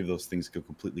all three of those things go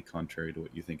completely contrary to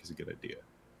what you think is a good idea.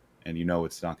 And you know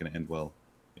it's not going to end well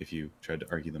if you tried to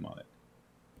argue them on it.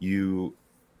 You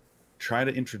try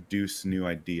to introduce new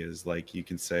ideas. Like, you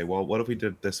can say, well, what if we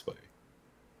did it this way?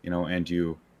 You know, and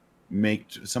you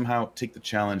somehow take the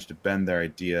challenge to bend their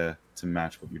idea to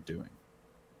match what you're doing.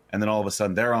 And then all of a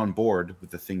sudden they're on board with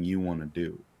the thing you want to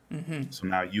do. So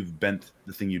now you've bent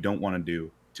the thing you don't want to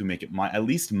do to make it at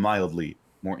least mildly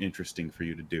more interesting for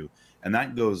you to do. And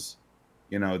that goes,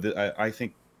 I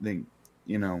think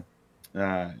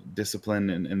discipline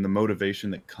and the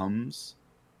motivation that comes,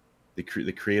 the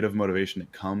creative motivation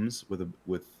that comes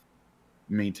with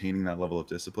maintaining that level of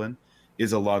discipline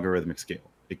is a logarithmic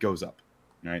scale. It goes up,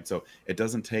 right? So it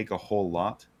doesn't take a whole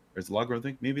lot. There's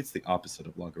logarithmic. Maybe it's the opposite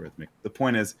of logarithmic. The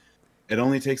point is, it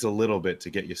only takes a little bit to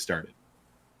get you started,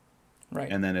 right?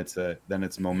 And then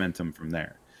it's momentum from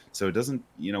there. So it doesn't,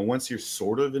 once you're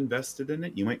sort of invested in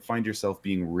it, you might find yourself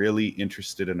being really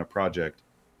interested in a project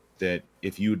that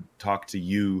if you talked to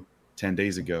you 10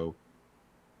 days ago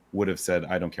would have said,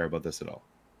 I don't care about this at all.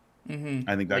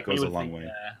 I think that goes a long way.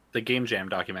 The Game Jam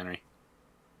documentary,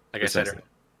 like Precisely. I said.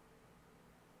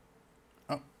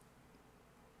 Oh.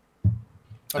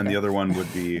 Okay. And the other one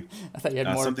would be I thought you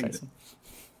had more. something.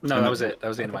 No, that was it. That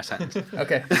was the end of my sentence.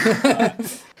 Okay.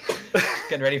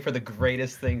 Getting ready for the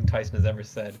greatest thing Tyson has ever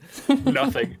said.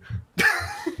 Nothing.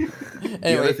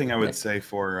 The other thing I would say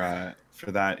for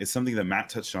that is something that Matt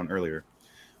touched on earlier,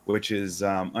 which is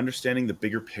understanding the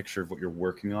bigger picture of what you're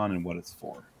working on and what it's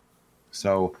for.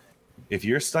 So if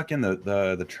you're stuck in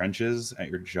the trenches at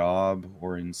your job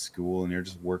or in school and you're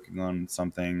just working on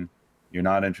something, you're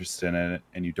not interested in it,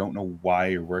 and you don't know why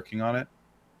you're working on it,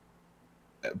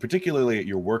 particularly at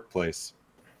your workplace,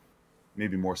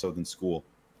 maybe more so than school,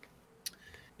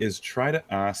 is try to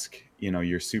ask,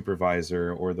 your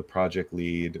supervisor or the project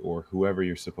lead or whoever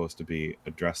you're supposed to be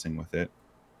addressing with it,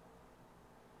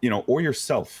 or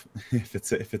yourself, if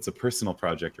it's a personal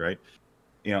project, right?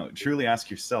 Truly ask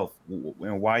yourself,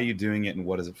 why are you doing it and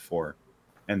what is it for?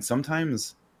 And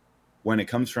sometimes when it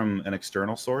comes from an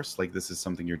external source, like this is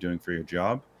something you're doing for your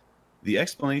job, the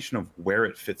explanation of where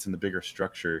it fits in the bigger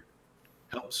structure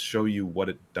helps show you what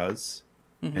it does.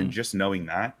 And just knowing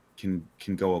that can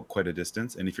go quite a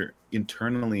distance. And if you're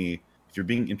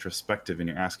being introspective and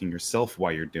you're asking yourself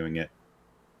why you're doing it,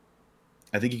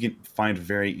 I think you can find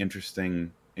very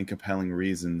interesting and compelling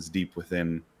reasons deep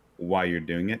within why you're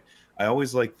doing it. I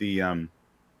always like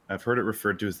I've heard it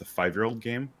referred to as the 5-year-old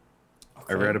game.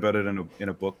 Okay. I read about it in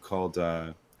a book called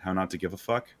How Not to Give a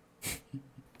Fuck.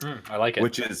 I like it.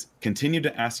 Which is continue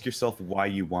to ask yourself why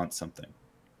you want something.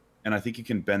 And I think you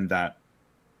can bend that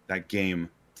game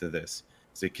to this.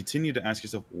 So continue to ask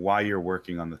yourself why you're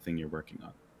working on the thing you're working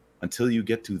on until you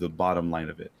get to the bottom line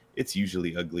of it. It's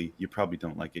usually ugly. You probably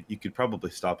don't like it. You could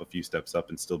probably stop a few steps up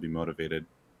and still be motivated.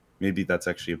 Maybe that's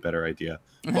actually a better idea.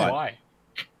 But why?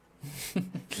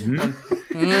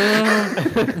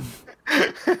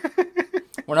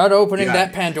 We're not opening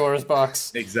that Pandora's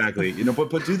box. Exactly.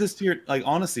 But do this to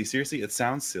honestly, seriously, it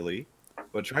sounds silly,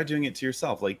 but try doing it to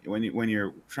yourself. Like when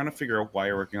you're trying to figure out why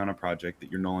you're working on a project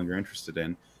that you're no longer interested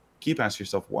in, keep asking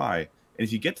yourself why. And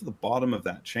if you get to the bottom of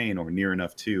that chain or near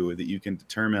enough to that you can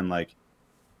determine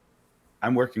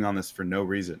I'm working on this for no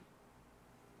reason.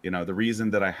 The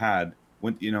reason that I had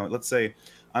when, let's say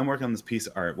I'm working on this piece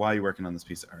of art. Why are you working on this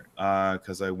piece of art?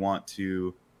 Because I want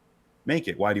to make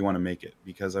it. Why do you want to make it?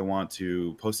 Because I want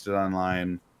to post it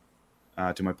online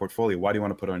to my portfolio. Why do you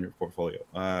want to put it on your portfolio?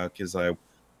 Because I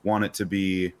want it to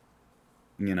be,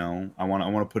 I want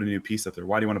to put a new piece up there.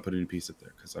 Why do you want to put a new piece up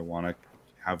there? Because I want to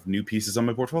have new pieces on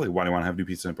my portfolio. Why do I want to have new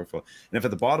pieces on my portfolio? And if at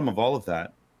the bottom of all of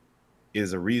that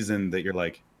is a reason that you're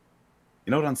like,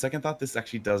 on second thought, this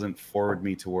actually doesn't forward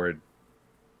me toward,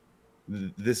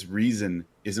 this reason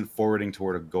isn't forwarding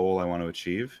toward a goal I want to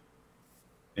achieve,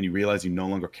 and you realize you no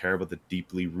longer care about the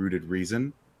deeply rooted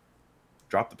reason,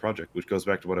 drop the project, which goes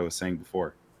back to what I was saying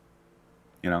before.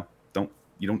 You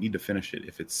don't need to finish it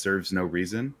if it serves no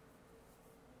reason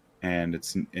and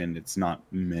it's not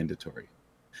mandatory.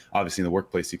 Obviously in the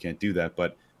workplace you can't do that,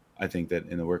 but I think that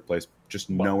in the workplace,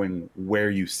 just knowing where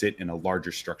you sit in a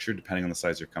larger structure, depending on the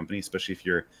size of your company, especially if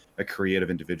you're a creative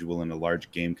individual in a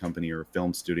large game company or a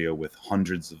film studio with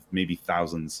hundreds of maybe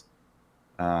thousands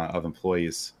of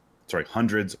employees,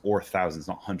 hundreds or thousands,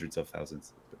 not hundreds of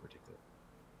thousands, a bit ridiculous.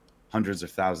 Hundreds or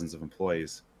thousands of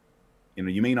employees.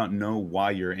 You may not know why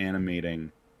you're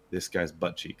animating this guy's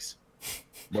butt cheeks,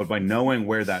 but by knowing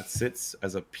where that sits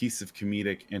as a piece of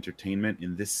comedic entertainment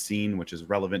in this scene, which is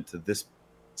relevant to this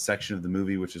section of the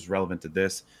movie, which is relevant to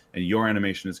this, and your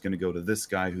animation is going to go to this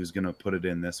guy who's going to put it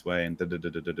in this way, and he's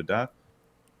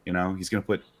going to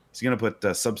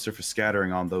put subsurface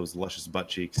scattering on those luscious butt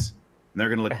cheeks, and they're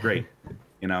going to look great.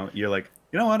 You're like,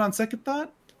 what, on second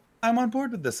thought, I'm on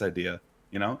board with this idea,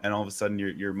 and all of a sudden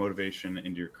your motivation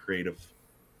and your creative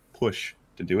push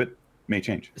to do it may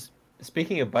change.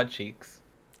 Speaking of butt cheeks,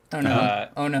 Oh no!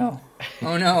 Oh no!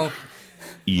 Oh no!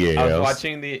 Yes. I was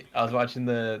watching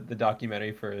the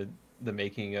documentary for the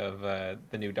making of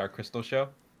the new Dark Crystal show,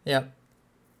 Yep.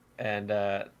 and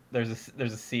there's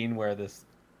a scene where these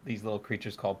little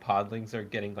creatures called podlings are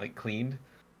getting like cleaned,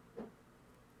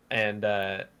 and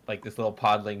like this little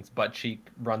podling's butt cheek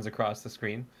runs across the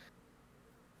screen.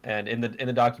 And in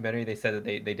the documentary, they said that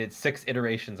they did 6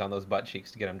 iterations on those butt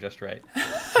cheeks to get them just right.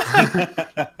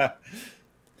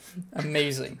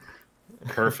 Amazing.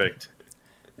 Perfect.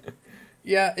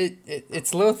 Yeah,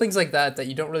 it's little things like that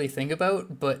you don't really think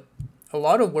about, but a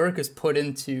lot of work is put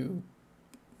into,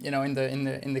 in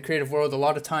the creative world. A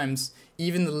lot of times,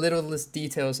 even the littlest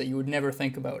details that you would never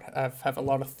think about have a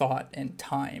lot of thought and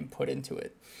time put into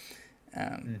it.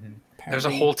 There's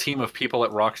a whole team of people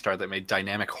at Rockstar that made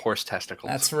dynamic horse testicles.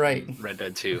 That's right. in Red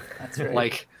Dead 2. That's right.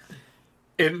 Like,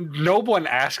 no one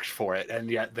asked for it,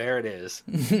 and yet there it is.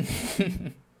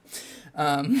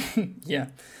 Yeah.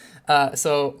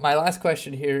 So my last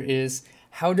question here is,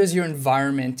 how does your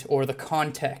environment or the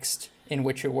context in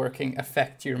which you're working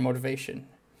affect your motivation?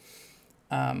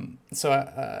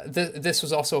 This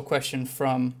was also a question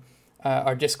from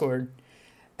our Discord,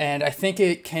 and I think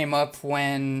it came up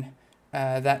when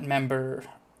that member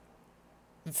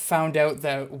found out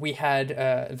that we had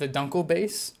the Dunkel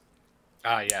base.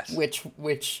 Ah, yes. Which,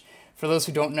 for those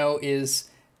who don't know, is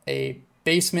a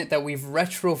basement that we've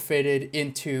retrofitted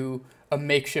into a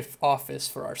makeshift office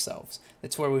for ourselves.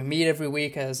 It's where we meet every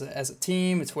week as a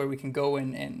team. It's where we can go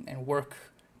and work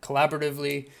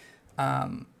collaboratively.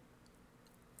 I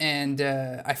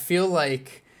feel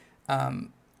like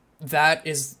that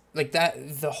is like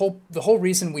that the whole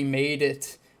reason we made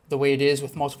it the way it is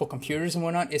with multiple computers and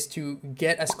whatnot is to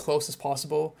get as close as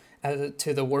possible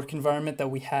to the work environment that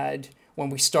we had when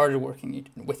we started working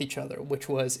with each other, which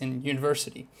was in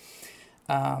university.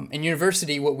 In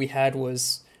university, what we had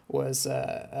was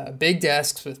big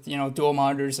desks with dual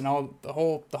monitors and all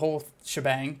the whole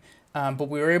shebang. But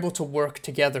we were able to work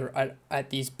together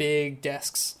at these big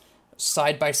desks,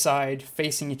 side by side,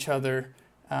 facing each other,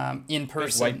 in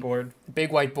person. Big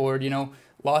whiteboard.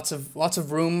 Lots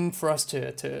of room for us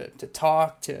to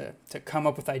talk, to come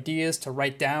up with ideas, to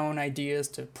write down ideas,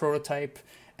 to prototype,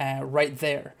 right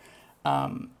there.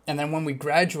 And then when we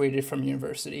graduated from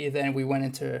university, then we went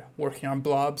into working on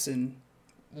blobs and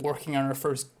working on our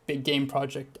first big game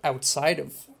project outside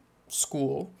of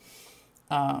school.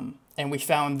 And we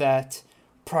found that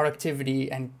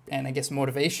productivity and I guess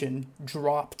motivation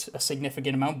dropped a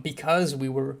significant amount because we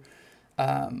weren't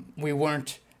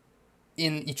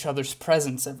in each other's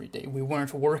presence every day. We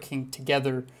weren't working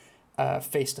together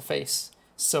face to face.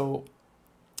 So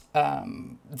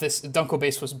this Dunkel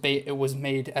base was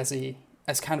made as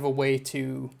kind of a way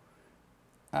to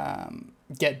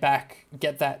get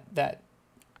that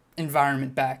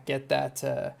environment back, get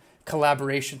that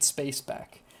collaboration space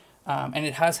back, and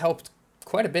it has helped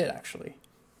quite a bit actually.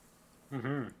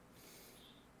 Mm-hmm.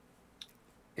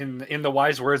 In the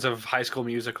wise words of High School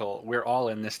Musical, we're all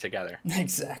in this together.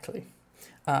 Exactly.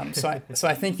 So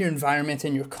I think your environment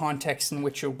and your context in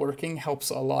which you're working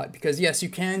helps a lot, because yes, you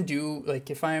can do,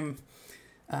 like, if I'm,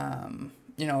 when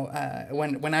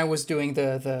I was doing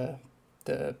the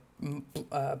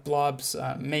blob's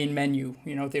main menu,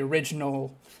 the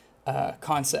original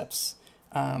concepts,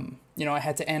 I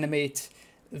had to animate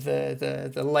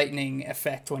the lightning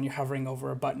effect when you're hovering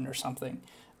over a button or something.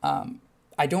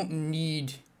 I don't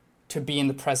need to be in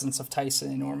the presence of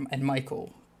Tyson and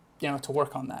Michael, to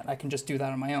work on that. I can just do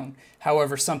that on my own.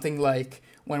 However, something like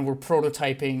when we're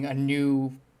prototyping a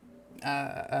new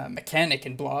mechanic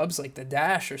in blobs, like the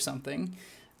dash or something,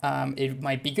 it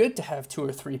might be good to have 2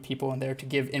 or 3 people in there to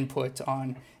give input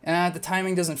on, the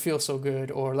timing doesn't feel so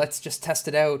good, or let's just test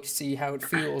it out, see how it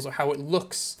feels or how it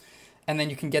looks. And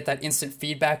then you can get that instant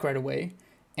feedback right away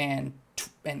and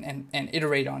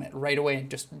iterate on it right away, and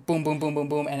just boom, boom, boom, boom,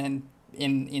 boom. And then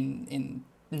in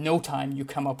no time you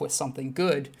come up with something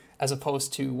good, as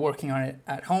opposed to working on it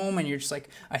at home and you're just like,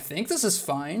 I think this is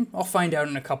fine. I'll find out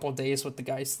in a couple of days what the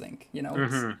guys think.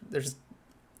 Mm-hmm. There's,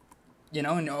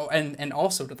 and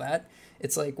also to that,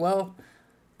 it's like, well,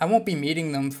 I won't be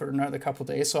meeting them for another couple of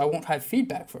days, so I won't have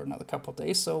feedback for another couple of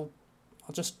days. So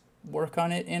I'll just work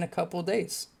on it in a couple of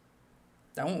days.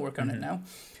 I won't work on it now.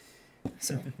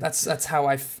 So that's how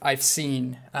I've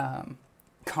seen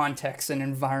context and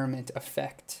environment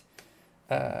affect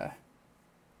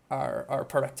our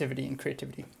productivity and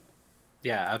creativity.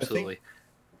 Yeah, absolutely.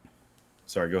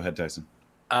 Sorry, go ahead, Tyson.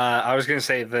 I was going to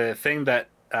say the thing that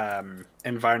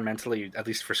environmentally, at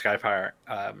least for Skyfire,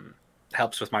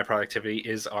 helps with my productivity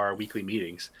is our weekly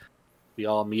meetings. We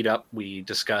all meet up. We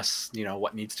discuss,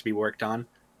 what needs to be worked on,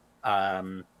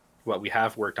 what we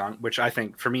have worked on. Which I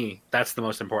think, for me, that's the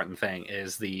most important thing: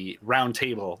 is the round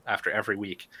table after every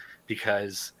week,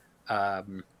 because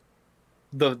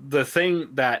the thing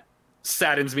that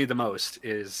saddens me the most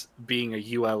is being a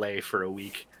ULA for a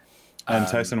week. And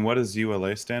Tyson, what does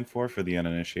ULA stand for the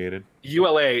uninitiated?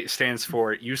 ULA stands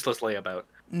for useless layabout,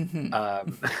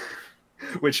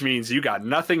 Mm-hmm. which means you got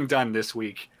nothing done this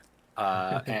week,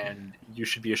 and you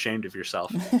should be ashamed of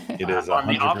yourself. It is On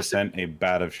the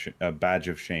 100% a badge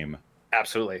of shame.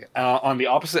 Absolutely. On the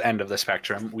opposite end of the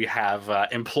spectrum, we have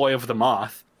Employee of the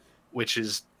Month, which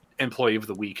is Employee of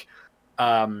the Week.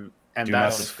 And Do not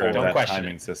that's discard don't that question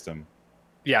timing it. system.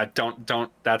 yeah,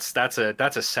 don't that's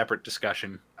a separate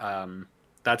discussion.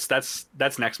 That's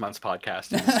next month's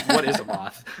podcast. What is a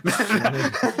moth?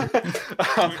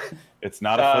 It's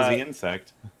not a fuzzy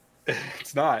insect.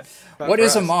 It's not. What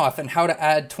is a moth, and how to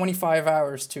add 25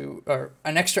 hours or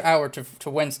an extra hour to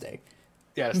Wednesday?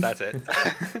 Yes, that's it.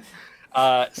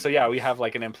 So yeah, we have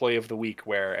like an Employee of the Week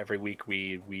where every week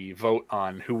we vote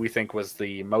on who we think was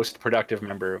the most productive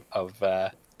member of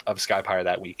Skypire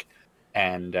that week,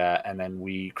 and then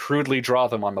we crudely draw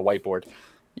them on the whiteboard.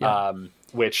 Yeah.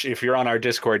 Which, if you're on our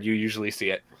Discord, you usually see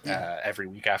it every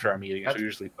week after our meetings. We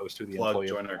usually post who the employee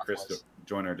Join of the our month was.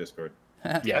 join our Discord.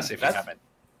 Yes, if you haven't.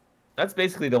 That's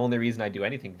basically the only reason I do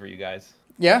anything for you guys.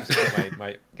 Yeah, Just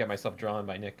get myself drawn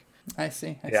by Nick. I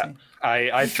see. I Yeah. see.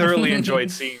 I thoroughly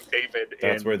enjoyed seeing David.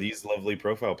 That's where these lovely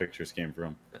profile pictures came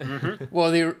from.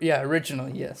 Well,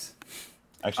 originally, yes.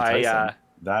 Actually, Tyson,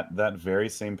 that very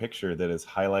same picture that is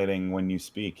highlighting when you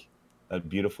speak, that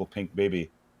beautiful pink baby,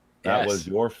 that was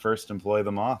your first Employee of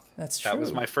the Month. That's true. That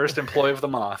was my first Employee of the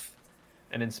Month.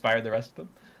 And inspire the rest of them.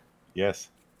 Yes.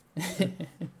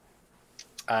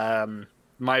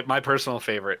 My personal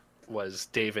favorite was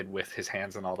David with his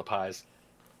hands on all the pies.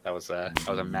 That was a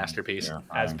masterpiece. Yeah.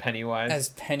 As Pennywise. As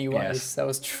Pennywise, Yes. That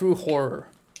was true horror.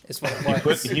 Is what it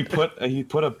was. He put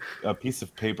a piece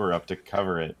of paper up to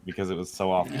cover it because it was so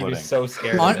He off-putting. was so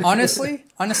scared. Honestly,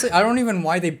 I don't even know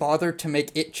why they bothered to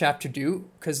make it chapter 2,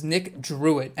 because Nick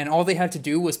drew it, and all they had to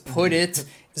do was put it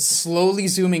slowly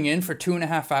zooming in for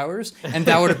 2.5 hours, and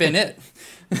that would have been it.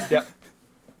 Yep.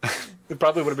 It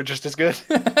probably would have been just as good.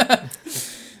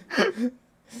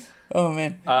 Oh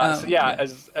man. So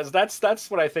as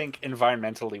that's what I think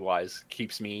environmentally wise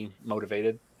keeps me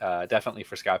motivated. Definitely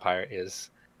for Skypire is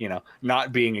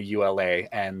not being a ULA,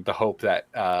 and the hope that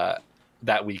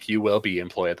that week you will be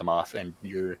Employee of the Month, and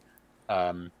you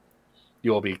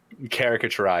will be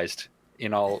caricaturized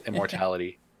in all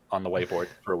immortality on the whiteboard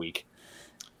for a week.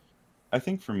 I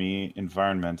think for me,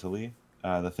 environmentally,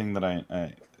 the thing that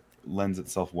I lends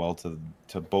itself well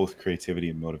to both creativity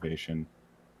and motivation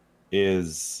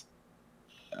is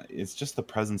it's just the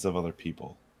presence of other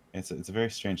people. It's a very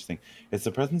strange thing. It's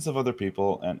the presence of other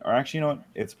people, or actually, you know what?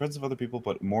 It's the presence of other people,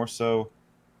 but more so,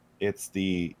 it's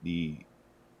the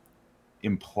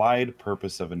implied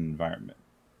purpose of an environment,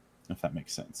 if that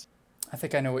makes sense. I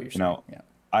think I know what you're saying. Yeah.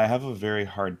 I have a very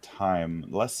hard time,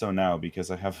 less so now because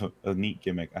I have a neat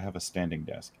gimmick. I have a standing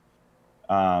desk,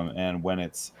 and when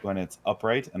it's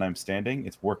upright and I'm standing,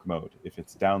 it's work mode. If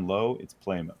it's down low, it's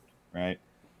play mode, right?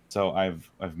 So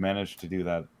I've managed to do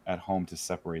that at home to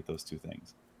separate those two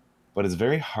things. But it's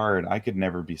very hard. I could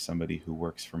never be somebody who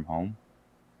works from home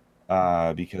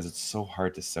because it's so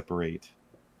hard to separate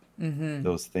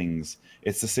those things.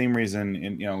 It's the same reason,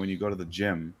 when you go to the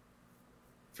gym.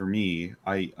 For me,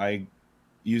 I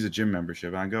use a gym membership,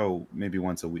 and I go maybe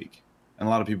once a week. And a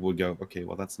lot of people would go, okay,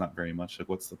 well, that's not very much. Like,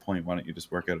 what's the point? Why don't you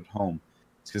just work out at home?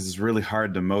 It's because it's really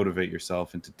hard to motivate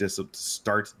yourself and to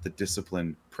start the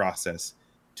discipline process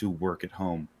to work at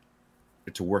home,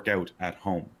 or to work out at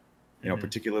home.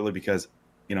 Particularly because,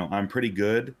 I'm pretty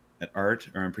good at art,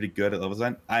 or I'm pretty good at level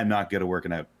design. I'm not good at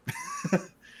working out.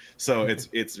 So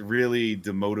it's really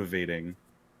demotivating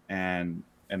and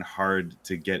hard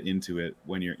to get into it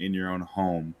when you're in your own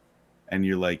home and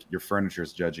you're like, your furniture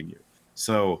is judging you.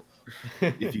 So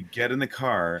if you get in the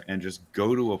car and just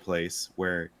go to a place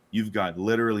where you've got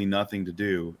literally nothing to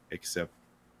do except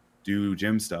do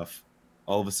gym stuff,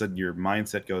 all of a sudden your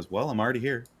mindset goes, well, I'm already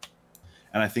here.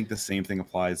 And I think the same thing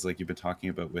applies, like you've been talking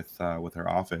about with our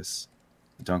office,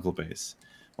 the Dunkel Base,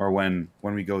 or when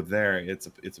we go there, it's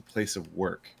a place of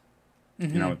work.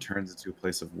 It turns into a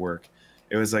place of work.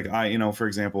 It was like for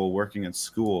example, working at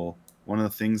school, one of the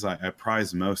things I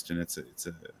prize most, and it's a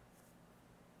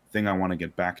thing I want to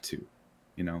get back to,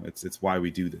 it's why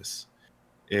we do this,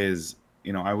 is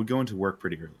I would go into work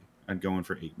pretty early. I'd go in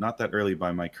for 8, not that early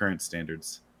by my current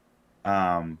standards,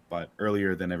 but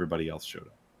earlier than everybody else showed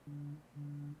up.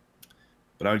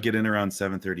 but I would get in around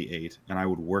 7:38, and I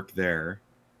would work there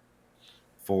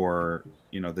for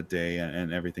the day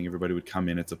and everything. Everybody would come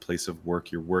in. It's a place of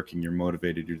work. You're working. You're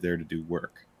motivated. You're there to do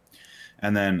work.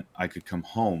 And then I could come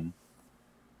home,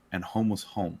 and home was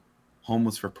home. Home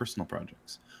was for personal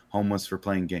projects. Home was for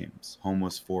playing games. Home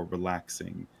was for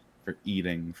relaxing, for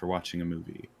eating, for watching a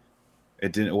movie.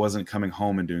 It wasn't coming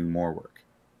home and doing more work.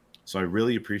 So I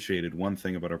really appreciated one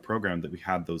thing about our program, that we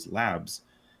had those labs,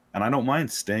 and I don't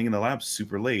mind staying in the lab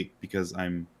super late because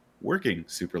I'm working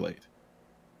super late.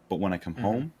 But when I come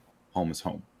home, home is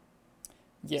home.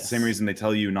 Yes. Same reason they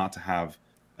tell you not to have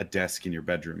a desk in your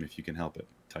bedroom if you can help it.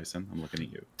 Tyson, I'm looking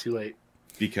at you. Too late.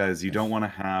 Because you don't want to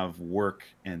have work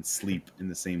and sleep in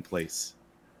the same place.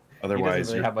 Otherwise, he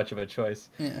doesn't really have much of a choice.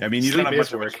 Yeah. I mean, you Sleep don't have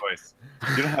is much work. of a choice.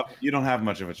 You don't have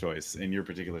much of a choice in your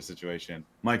particular situation.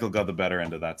 Michael got the better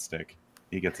end of that stick.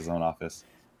 He gets his own office.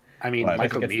 I mean, But-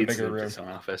 Michael Gets the needs bigger his own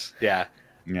office. Yeah.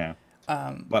 Yeah.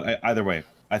 Um, But either way,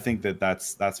 I think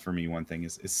that's for me one thing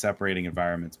is separating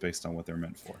environments based on what they're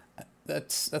meant for.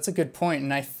 that's a good point,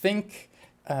 and I think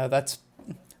that's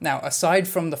now, aside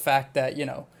from the fact that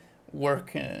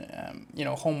work,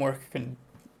 homework can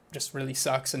just really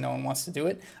sucks and no one wants to do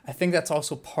it. I think that's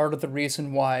also part of the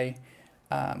reason why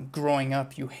growing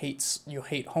up you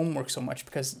hate homework so much,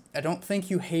 because I don't think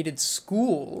you hated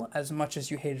school as much as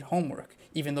you hated homework,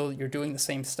 even though you're doing the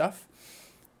same stuff.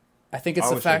 I think it's I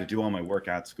the always tried to fact. do all my work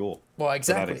at school. Well,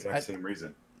 exactly. For that exact same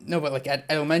reason. No, but like at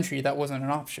elementary, that wasn't an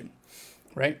option,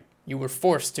 right? You were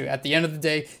forced to. At the end of the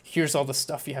day, here's all the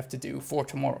stuff you have to do for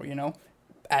tomorrow,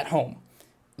 at home.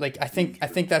 Like, I think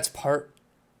that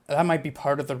might be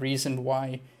part of the reason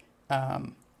why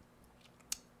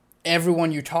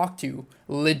everyone you talk to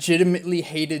legitimately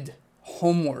hated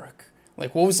homework.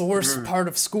 Like, what was the worst part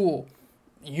of school?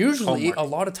 Usually, Homework. a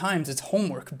lot of times, it's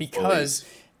homework because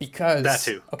That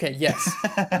too. Okay, yes,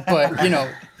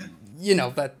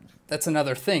 but that's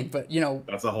another thing. But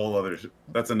That's a whole other.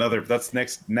 That's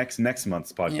next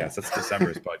month's podcast. Yeah. That's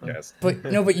December's podcast. But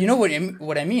no, but you know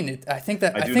what I mean. I think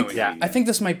that I I do know think what you mean, I think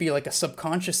this might be like a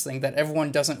subconscious thing that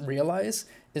everyone doesn't realize,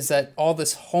 is that all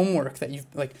this homework that you've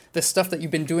like this stuff that you've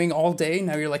been doing all day,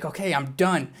 now you're like, okay, I'm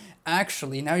done.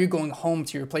 Actually, now you're going home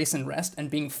to your place and rest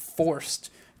and being forced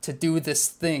to do this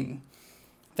thing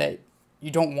that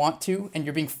you don't want to, and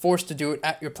you're being forced to do it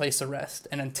at your place of rest.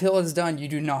 And until it's done, you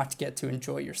do not get to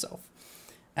enjoy yourself.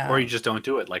 Or you just don't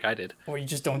do it like I did. Or you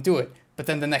just don't do it. But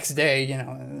then the next day,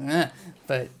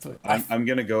 but I'm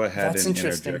gonna go ahead That's and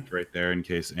interesting. interject right there in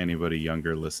case anybody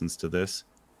younger listens to this.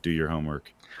 Do your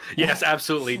homework. Yes,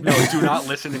 absolutely. No, do not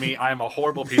listen to me. I am a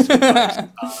horrible piece of advice.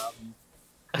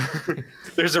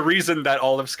 There's a reason that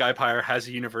all of Skypire has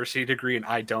a university degree and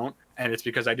I don't, and it's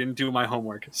because I didn't do my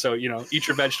homework. So, eat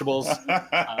your vegetables,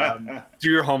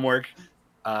 do your homework,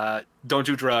 don't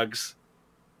do drugs,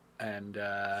 and do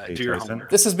your Tyson? homework.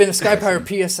 this has been a Skypire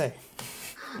PSA.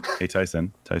 Hey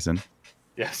Tyson,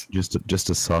 Yes. just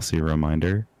a saucy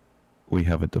reminder. We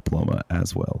have a diploma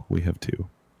as well. We have two.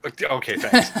 Okay,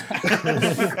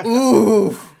 thanks.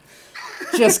 Ooh,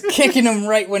 just kicking him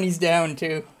right when he's down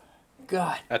too.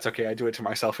 God. That's okay. I do it to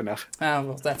myself enough.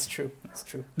 Well, that's true. That's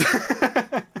true.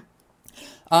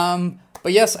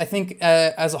 But yes, I think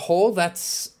as a whole,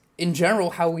 that's in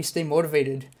general how we stay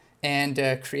motivated and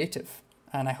creative.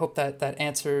 And I hope that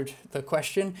answered the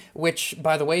question, which,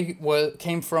 by the way,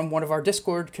 came from one of our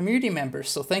Discord community members.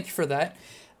 So thank you for that.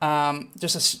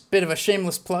 Just a bit of a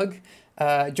shameless plug.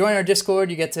 Join our Discord.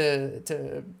 You get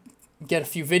to get a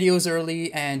few videos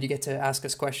early, and you get to ask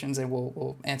us questions, and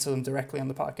we'll answer them directly on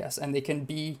the podcast. And they can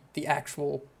be the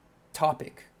actual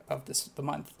topic of the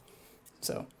month.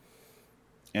 So.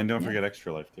 And don't forget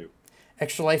Extra Life too.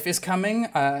 Extra Life is coming.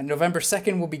 November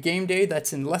 2nd will be game day.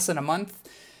 That's in less than a month.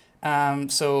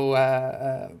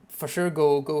 So for sure,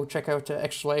 go check out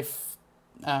Extra Life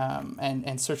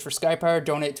and search for Skypire.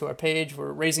 Donate to our page.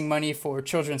 We're raising money for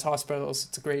children's hospitals.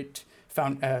 It's a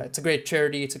great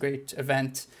charity. It's a great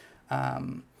event.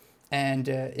 And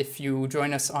if you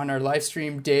join us on our live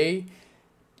stream day,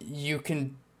 you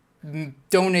can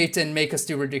donate and make us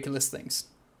do ridiculous things.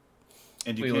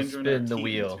 And you We will can join spin our the team,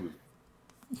 wheel. too.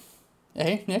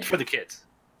 Hey, Nick? For the kids.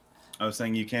 I was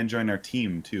saying you can join our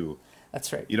team too.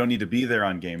 That's right. You don't need to be there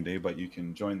on game day, but you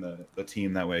can join the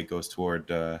team. That way, it goes toward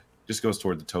the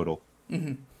total.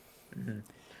 Mm-hmm. Mm-hmm.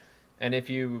 And if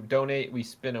you donate, we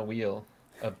spin a wheel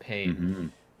of pain. Mm-hmm.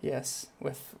 Yes.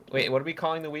 Wait, what are we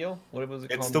calling the wheel? What was it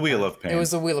called? It's the Wheel of Pain. It was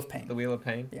the Wheel of Pain. The Wheel of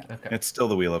Pain? Yeah. Okay. It's still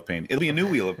the Wheel of Pain. It'll be a new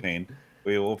Wheel of Pain.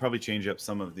 We'll probably change up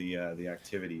some of the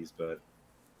activities, but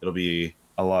it'll be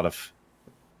a lot of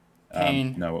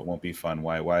Pain. No, it won't be fun.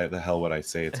 Why the hell would I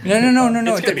say it's No.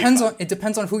 It's gonna It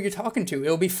depends on who you're talking to.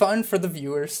 It'll be fun for the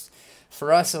viewers.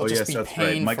 For us, it'll Oh just yes, be that's painful.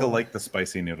 right. Michael liked the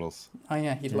spicy noodles. Oh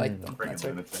yeah, he'd like them. Bring That's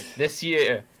him right. in, it's like- This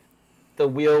year, the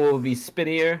wheel will be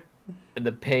spinnier, and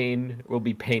the pain will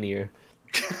be painier.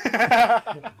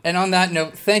 And on that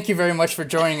note, thank you very much for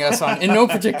joining us on In No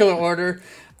Particular Order.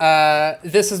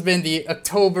 This has been the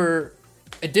October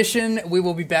edition. We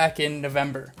will be back in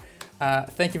November.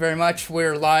 Thank you very much.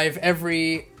 We're live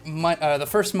every the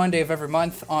first Monday of every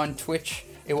month on Twitch.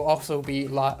 It will also be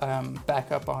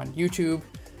back up on YouTube,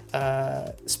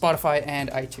 Spotify, and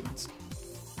iTunes.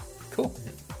 Cool.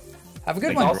 Have a good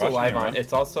Thank one. you. Also watching live it, on. right?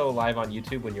 It's also live on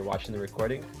YouTube when you're watching the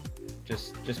recording.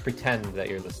 Just pretend that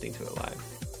you're listening to it live.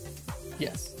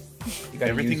 Yes. You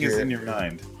gotta Everything use is in your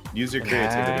mind. Use your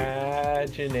creativity.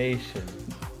 imagination.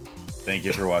 Thank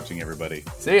you for watching, everybody.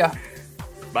 See ya.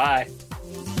 Bye.